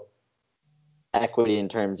about equity in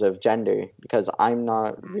terms of gender because I'm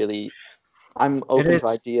It open is. to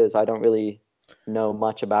ideas. I don't really know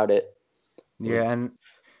much about it. Yeah, and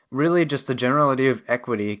really just the general idea of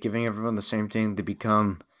equity, giving everyone the same thing to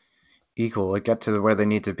become equal, like get to where they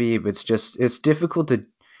need to be. But it's difficult to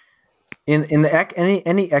in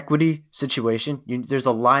any equity situation. There's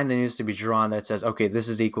a line that needs to be drawn that says, okay, this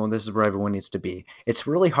is equal and this is where everyone needs to be. It's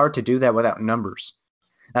really hard to do that without numbers.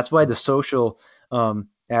 That's why the social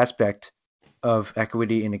aspect of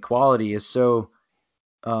equity and equality is so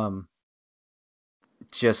um,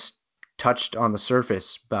 just touched on the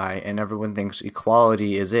surface by, and everyone thinks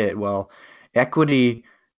equality is it. Well, equity,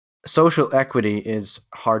 social equity is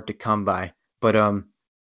hard to come by. But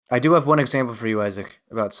I do have one example for you, Isaac,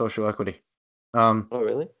 about social equity. Um, Oh,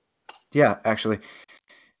 really? yeah, actually,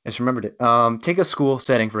 I just remembered it. Take a school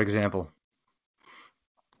setting, for example.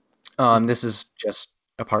 This is just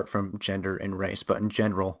apart from gender and race, but in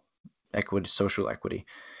general, equity, social equity.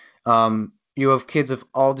 You have kids of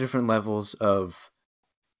all different levels of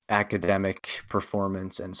academic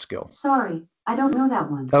performance and skill. Sorry, I don't know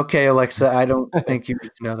that one. Okay, Alexa, I don't think you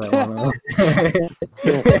need to know that one.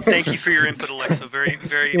 Thank you for your input, Alexa. Very,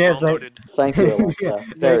 very Yes, well noted. Thank you, Alexa.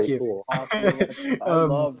 Thank Very you. cool. Awesome, Alexa. I Um,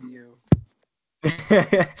 love you.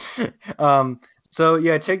 um, so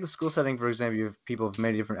yeah, take the school setting for example. You have people with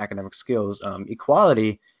many different academic skills.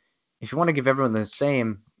 Equality, if you want to give everyone the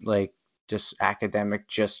same, like just academic,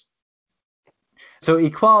 just so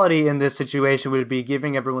equality in this situation would be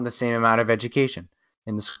giving everyone the same amount of education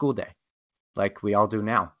in the school day, like we all do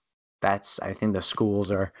now. I think the schools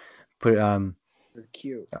are put You're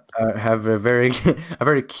cute. have a very a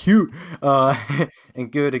very cute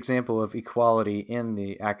and good example of equality in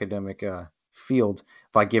the academic field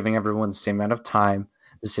by giving everyone the same amount of time,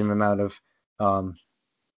 the same amount of um,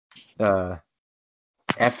 uh,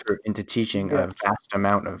 effort into teaching a Yes. vast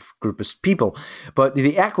amount of group of people. But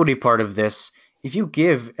the equity part of this, if you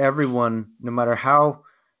give everyone, no matter how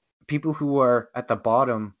people who are at the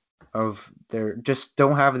bottom of their just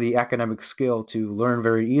don't have the academic skill to learn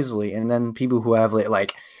very easily, and then people who have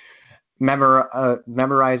like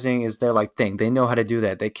memorizing is their like thing. They know how to do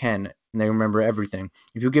that. They can, and they remember everything.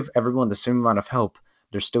 If you give everyone the same amount of help,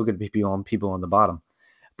 there's still going to be people on the bottom.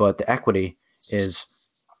 But the equity is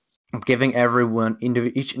giving everyone,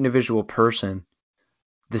 each individual person,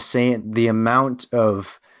 the amount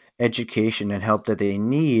of education and help that they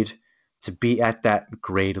need to be at that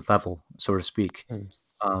grade level, so to speak.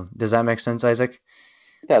 Does that make sense, Isaac?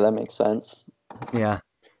 Yeah, that makes sense. Yeah.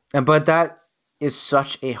 But that is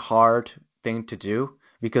such a hard thing to do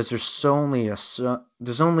because there's only so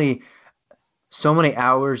many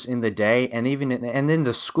hours in the day and even in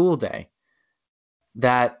the school day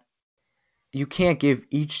that you can't give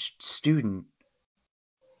each student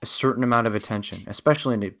a certain amount of attention,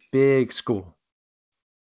 especially in a big school.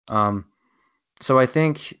 Um, so I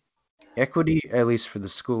think equity, at least for the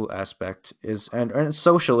school aspect, is and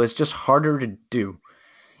social is just harder to do.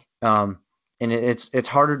 Um, and it's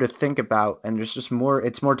harder to think about, and there's just more.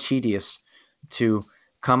 It's more tedious to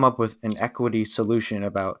come up with an equity solution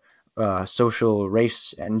about social,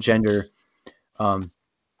 race, and gender. Um,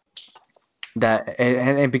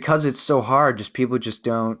 and because it's so hard, just people just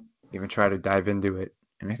don't even try to dive into it.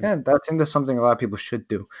 And I think that's something a lot of people should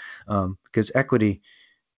do, because equity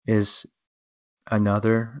is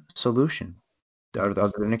another solution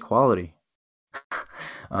other than equality.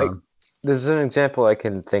 Like, Um, there's an example I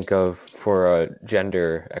can think of for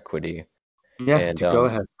gender equity, yeah, and go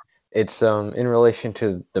ahead. it's in relation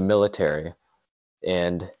to the military.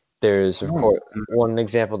 And there's, of Mm, course, one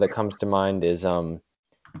example that comes to mind is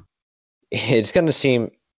it's going to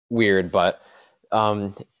seem weird, but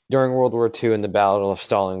um, during World War II in the Battle of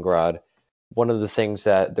Stalingrad, one of the things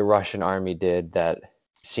that the Russian army did that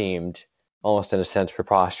seemed almost in a sense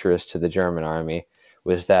preposterous to the German army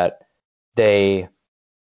was that they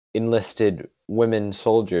enlisted women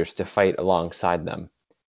soldiers to fight alongside them.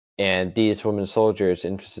 And these women soldiers,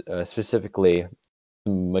 specifically,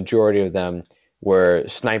 the majority of them were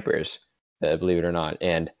snipers, believe it or not.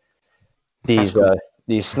 And that's these cool. uh,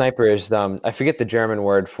 these snipers, I forget the German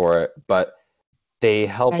word for it, but they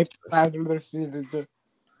helped.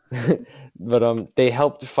 They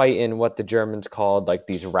helped fight in what the Germans called like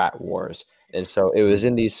these rat wars. And so it was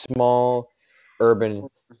in these small urban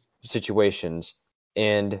situations,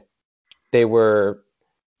 and they were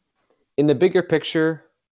in the bigger picture,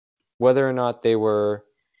 whether or not they were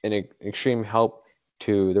an extreme help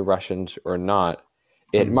to the Russians or not,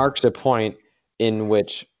 it Mm. marks a point in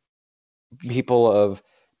which people of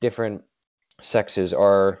different sexes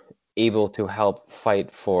are able to help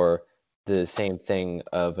fight for the same thing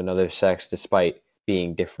of another sex despite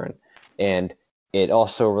being different. And it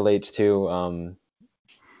also relates to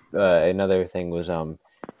another thing was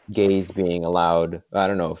gays being allowed. I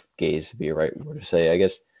don't know if gays would be a right word to say. I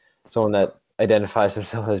guess someone that identifies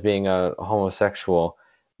themselves as being a homosexual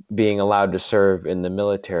being allowed to serve in the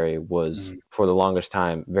military was Mm. for the longest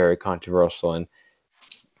time very controversial, and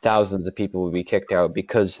thousands of people would be kicked out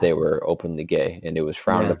because they were openly gay, and it was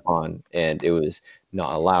frowned Yeah. upon and it was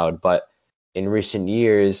not allowed. But in recent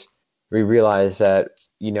years, we realized that,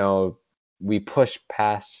 we push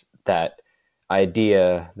past that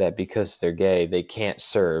idea that because they're gay, they can't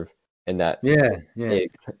serve, and that Yeah. Yeah.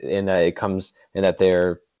 it and that it comes and that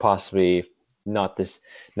they're possibly not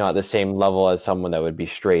the same level as someone that would be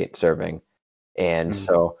straight serving. And Mm.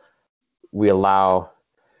 so we allow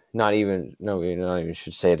not even no we not even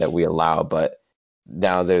should say that we allow, but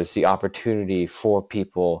now there's the opportunity for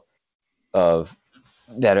people of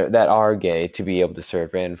that are gay to be able to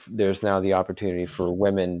serve, and there's now the opportunity for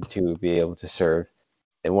women to be able to serve.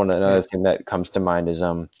 And another Yeah. thing that comes to mind is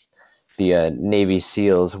the Navy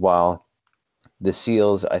SEALs. While the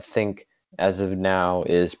SEALs, I think, as of now,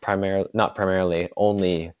 is primarily not primarily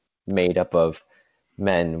only made up of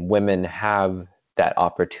men. Women have that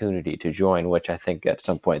opportunity to join, which I think at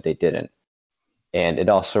some point they didn't. And it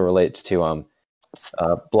also relates to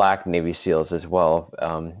black Navy SEALs as well.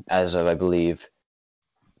 As of, I believe,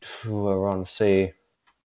 I want to say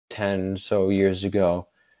 10 so years ago,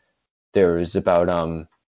 there was about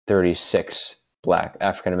 36 black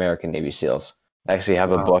African American Navy SEALs. I actually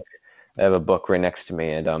have a Wow. book. I have a book right next to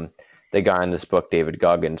me, and the guy in this book, David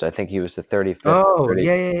Goggins, I think he was the 35th or Oh, 30.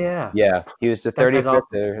 yeah, yeah, yeah. Yeah, he was the That guy's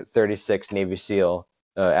 35th awesome. or 36th Navy SEAL,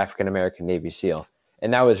 African American Navy SEAL,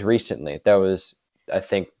 and that was recently. That was, I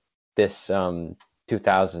think, this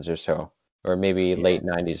 2000s or so, or maybe Yeah. late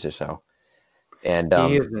 90s or so. And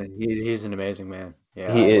He's an amazing man.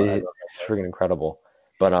 Yeah, he I is love that guy. freaking incredible.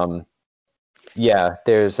 But yeah,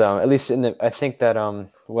 there's at least I think that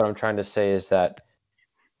what I'm trying to say is that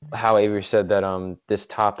how Avery said that this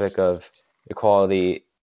topic of equality,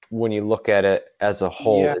 when you look at it as a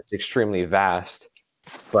whole, Yeah. it's extremely vast,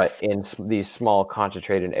 but in these small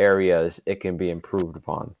concentrated areas, it can be improved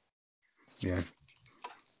upon. Yeah,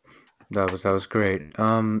 that was great.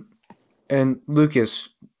 And Lucas,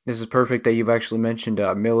 this is perfect that you've actually mentioned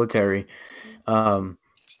military um,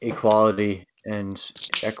 equality and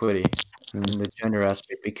equity Mm. in the gender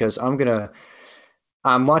aspect because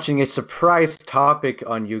I'm watching a surprise topic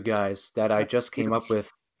on you guys that I just came up with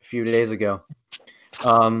a few days ago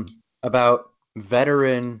about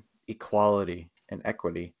veteran equality and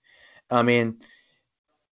equity. I mean,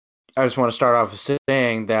 I just want to start off with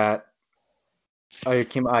saying that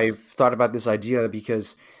I've thought about this idea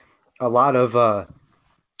because a lot of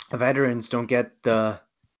veterans don't get the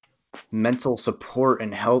mental support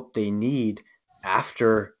and help they need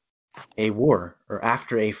after a war or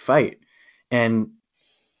after a fight. And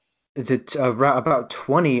that about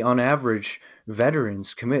 20 on average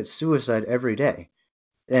veterans commit suicide every day,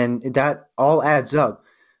 and that all adds up.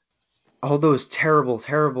 All those terrible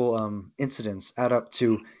incidents add up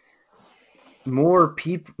to more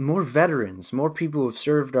veterans, more people who have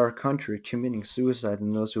served our country committing suicide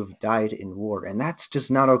than those who have died in war, and that's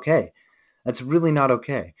just not okay. That's really not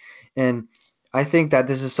okay. And I think that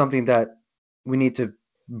this is something that we need to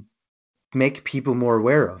make people more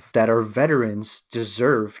aware of, that our veterans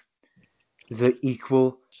deserve the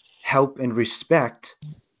equal help and respect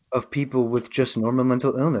of people with just normal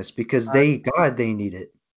mental illness because they need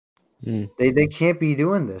it. Mm. They can't be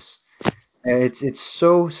doing this. It's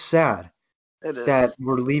so sad It that is.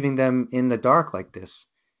 we're leaving them in the dark like this.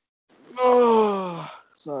 Oh,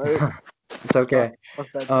 sorry. It's okay. What's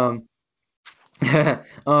bedtime?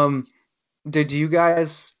 Um, do you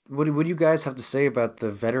guys what do you guys have to say about the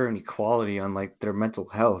veteran equality on like their mental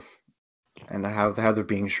health and how they're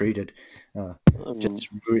being treated? Just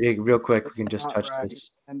real quick, we can just Not touch right.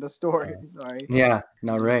 this. End of story. Sorry. Yeah,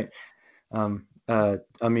 not right.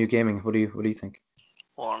 Unmute Gaming, what do you think?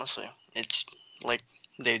 Well, honestly, it's like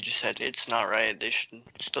they just said, it's not right. They should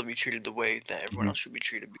still be treated the way that everyone else should be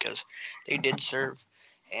treated because they did serve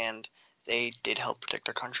and they did help protect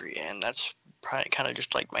our country. And that's kind of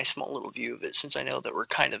just like my small little view of it, since I know that we're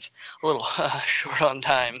kind of a little short on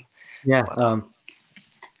time. Yeah, But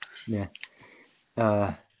yeah.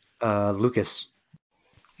 Lucas.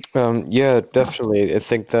 Yeah, definitely. I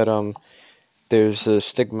think that there's a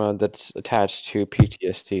stigma that's attached to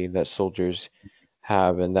PTSD that soldiers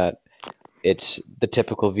have, and that it's the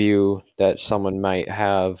typical view that someone might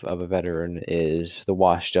have of a veteran is the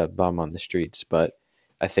washed up bum on the streets. But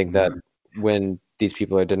I think that when these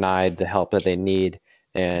people are denied the help that they need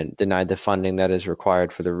and denied the funding that is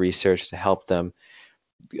required for the research to help them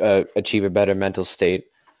achieve a better mental state,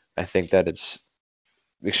 I think that it's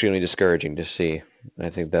extremely discouraging to see. And I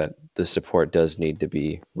think that the support does need to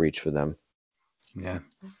be reached for them. Yeah,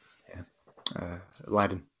 yeah.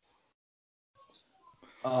 Leiden.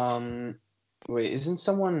 Wait, isn't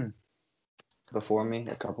someone before me?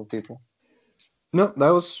 A couple people? No,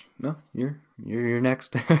 you're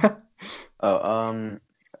next. Oh,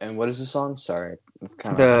 and what is this on? Sorry, I've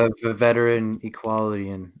kind of. The veteran equality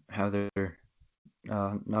and how they're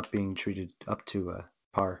not being treated up to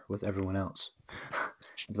par with everyone else.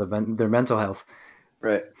 Their mental health.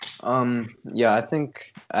 Right. Yeah, I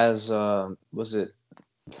think as was it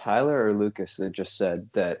Tyler or Lucas that just said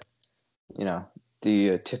that, you know,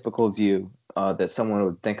 the typical view that someone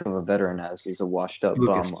would think of a veteran as is a washed up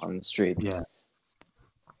Lucas. bum on the street. Yeah.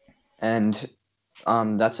 And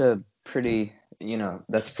that's a pretty,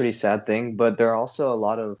 that's a pretty sad thing, but there are also a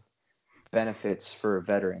lot of benefits for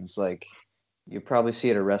veterans. Like you probably see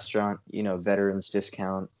at a restaurant, veterans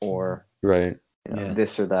discount or Right. Yeah.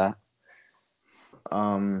 this or that.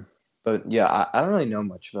 But yeah, I don't really know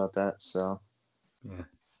much about that, so Yeah.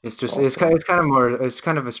 It's just also, it's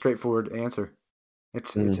kind of a straightforward answer.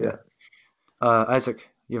 It's Mm. yeah. Isaac,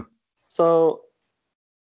 you. So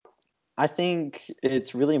I think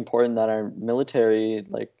it's really important that our military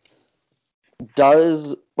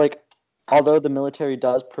does although the military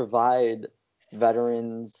does provide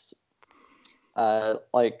veterans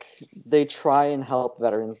they try and help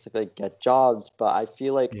veterans to get jobs, but I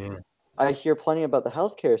feel like Yeah. I hear plenty about the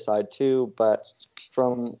healthcare side too, but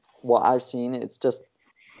from what I've seen, it's just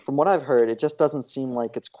from what I've heard, it just doesn't seem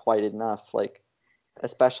like it's quite enough,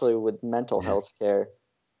 especially with mental Yeah. health care.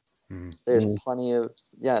 Mm. There's Mm. plenty of,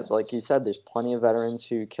 yeah, like you said, there's plenty of veterans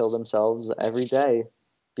who kill themselves every day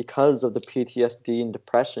because of the PTSD and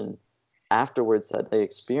depression afterwards that they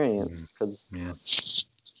experience, because Yeah.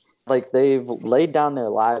 they've laid down their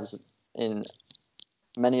lives, and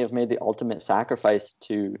many have made the ultimate sacrifice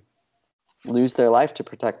to lose their life to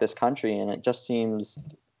protect this country, and it just seems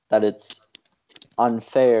that it's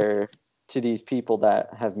unfair to these people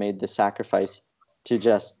that have made the sacrifice to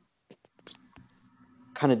just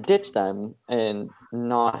kind of ditch them and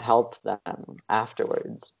not help them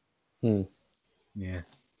afterwards. Mm. Yeah.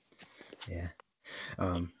 Yeah.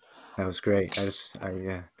 That was great.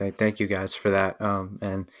 Thank you guys for that.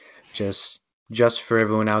 And just for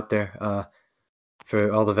everyone out there,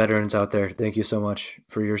 for all the veterans out there, thank you so much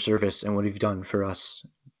for your service and what you've done for us.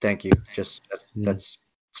 Thank you. That's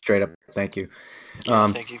straight up. Thank you. yeah,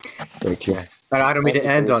 thank you. Thank you. Yeah. I don't mean Thank to you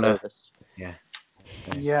for end your on a service. yeah.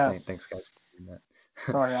 Yes. Thanks guys for doing that.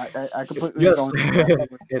 Sorry, I completely Yes. zoned out. I thought we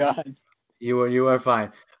were It's done. you are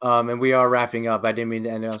fine. And we are wrapping up. I didn't mean to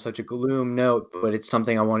end on such a gloom note, but it's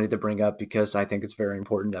something I wanted to bring up because I think it's very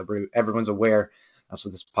important that everyone's aware. That's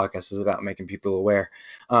what this podcast is about, making people aware.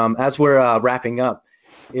 As we're wrapping up,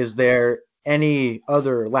 is there any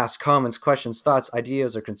other last comments, questions, thoughts,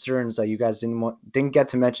 ideas, or concerns that you guys didn't get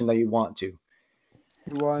to mention that you want to?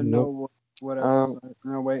 You want to know what else?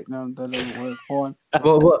 No, wait, no, that doesn't work. Hold on.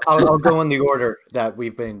 Well, I'll go in the order that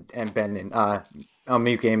we've been in.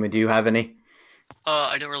 Mute Gamer, do you have any?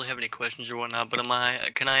 I don't really have any questions or whatnot, but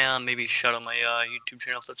can I maybe shout out my YouTube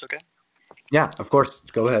channel if that's okay? Yeah, of course.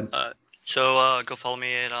 Go ahead. So go follow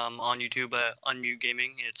me at on YouTube at Unmute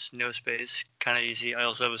Gaming. It's no space, kind of easy. I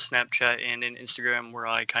also have a Snapchat and an Instagram where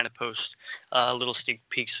I kind of post little sneak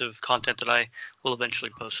peeks of content that I will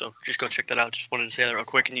eventually post. So just go check that out. Just wanted to say that real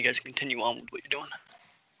quick, and you guys continue on with what you're doing.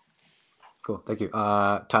 Cool. Thank you.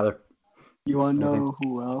 Tyler. You want to know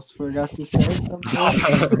who else forgot to say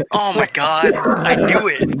something? Oh my God! I knew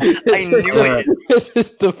it. I knew it. This is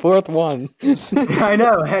the fourth one. I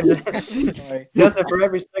know. Sorry. That's it for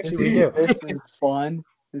every section we do. This is fun.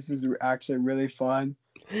 This is actually really fun.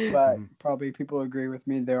 But probably people agree with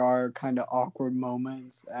me. There are kind of awkward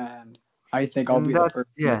moments, and I think I'll be the person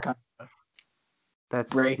to kind of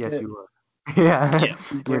break it. You will. Yeah.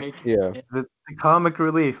 Break Yeah. it. The comic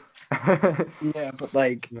relief. Yeah, but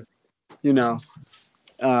like, you know,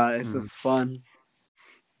 it's just fun.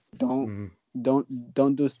 Don't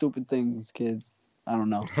do stupid things, kids. I don't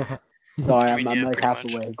know. Sorry, I'm like half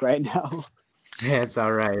awake right now. Yeah, it's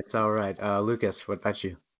all right. It's all right. Lucas, what about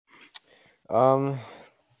you? No,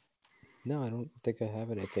 I don't think I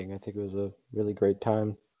have anything. I think it was a really great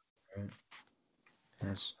time. Right.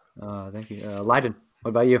 Yes. Thank you. Leiden, what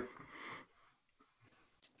about you?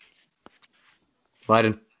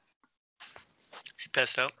 Leiden. She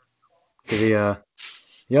passed out. Yo.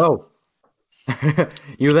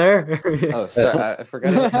 You there? Oh, sorry, I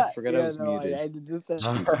forgot. I was muted. I did the same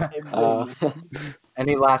thing.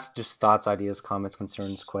 Any last just thoughts, ideas, comments,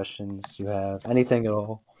 concerns, questions you have? Anything at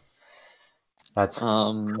all? That's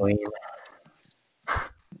clean.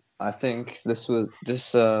 I think this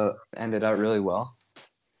ended out really well,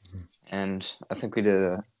 and I think we did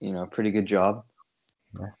a pretty good job.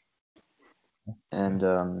 Yeah.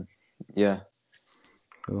 And yeah.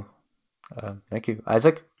 Cool. Thank you,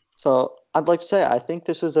 Isaac. So I'd like to say I think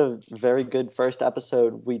this was a very good first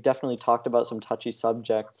episode. We definitely talked about some touchy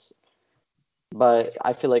subjects, but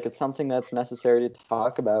I feel like it's something that's necessary to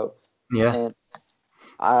talk about. Yeah. And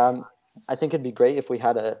I think it'd be great if we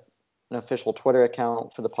had an official Twitter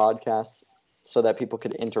account for the podcast so that people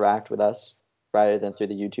could interact with us rather than through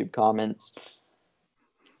the YouTube comments.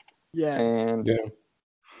 Yes. And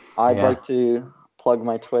I'd like to plug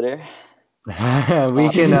my Twitter. We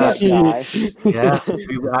can. I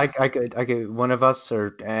could. One of us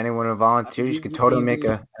or anyone who volunteers, you could totally make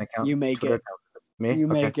an account. You make Twitter it. account. Me? You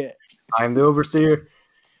Okay. make it. I'm the overseer.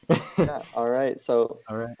 Yeah. All right. So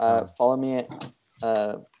follow me.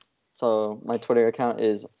 So my Twitter account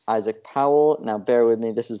is Isaac Powell. Now bear with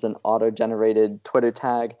me. This is an auto-generated Twitter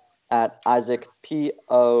tag at Isaac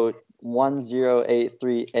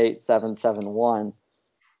PO10838771.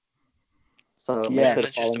 So make sure to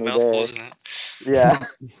follow me there. Isn't it? Yeah.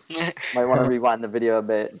 Might want to rewind the video a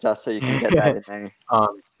bit just so you can get that in there.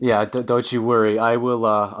 Yeah. Don't you worry. I will.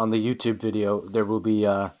 On the YouTube video, there will be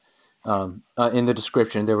in the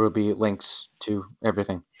description there will be links to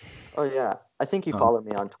everything. Oh yeah. I think you follow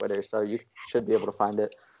me on Twitter, so you should be able to find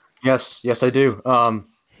it. Yes, I do.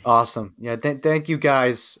 Awesome. Yeah, thank you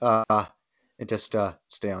guys. Just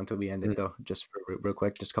stay on until we end it though, just for real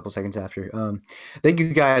quick, just a couple seconds after. Thank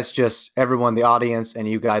you guys, just everyone, the audience, and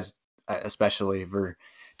you guys especially for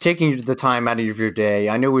taking the time out of your day.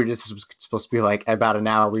 I know this was supposed to be like about an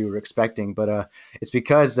hour we were expecting, but it's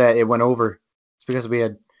because that it went over. It's because we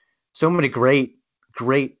had so many great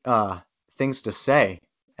things to say.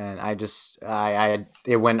 And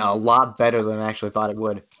it went a lot better than I actually thought it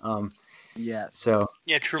would. Yes. So.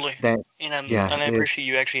 Yeah, truly. And I appreciate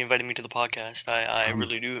you actually inviting me to the podcast. I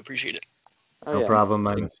really do appreciate it. No problem.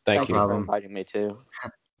 Thank you for inviting me too.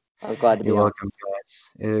 I'm glad to be on. You're welcome, guys.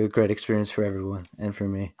 It was a great experience for everyone and for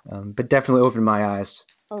me. But definitely opened my eyes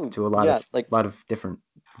to a lot of different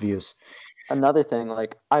views. Another thing,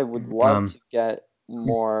 like I would love to get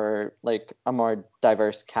more a more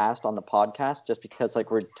diverse cast on the podcast, just because like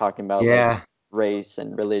we're talking about like race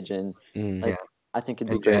and religion. I think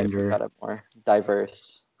it'd be great if we got a more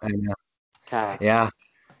diverse cast. Yeah.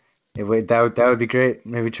 That would be great.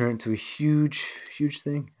 Maybe turn it into a huge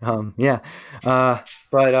thing. But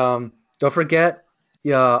don't forget,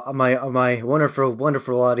 my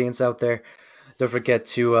wonderful audience out there. Don't forget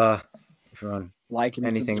to if you're on like and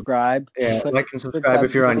anything, subscribe. Like and subscribe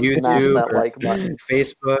if you're on YouTube or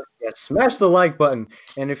Facebook. Yeah, smash the like button.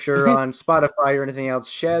 And if you're on Spotify or anything else,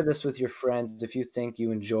 share this with your friends if you think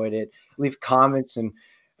you enjoyed it. Leave comments and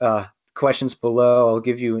questions below. I'll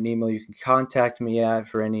give you an email you can contact me at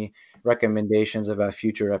for any recommendations about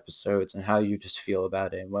future episodes and how you just feel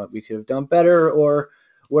about it and what we could have done better or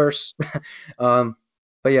worse.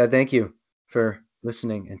 But yeah, thank you for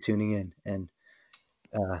listening and tuning in and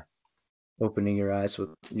opening your eyes with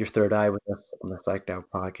your third eye with us on the Psyched Out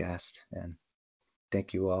podcast. And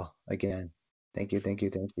thank you all again. Thank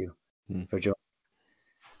you Hmm. for joining.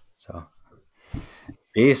 So,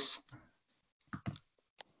 peace.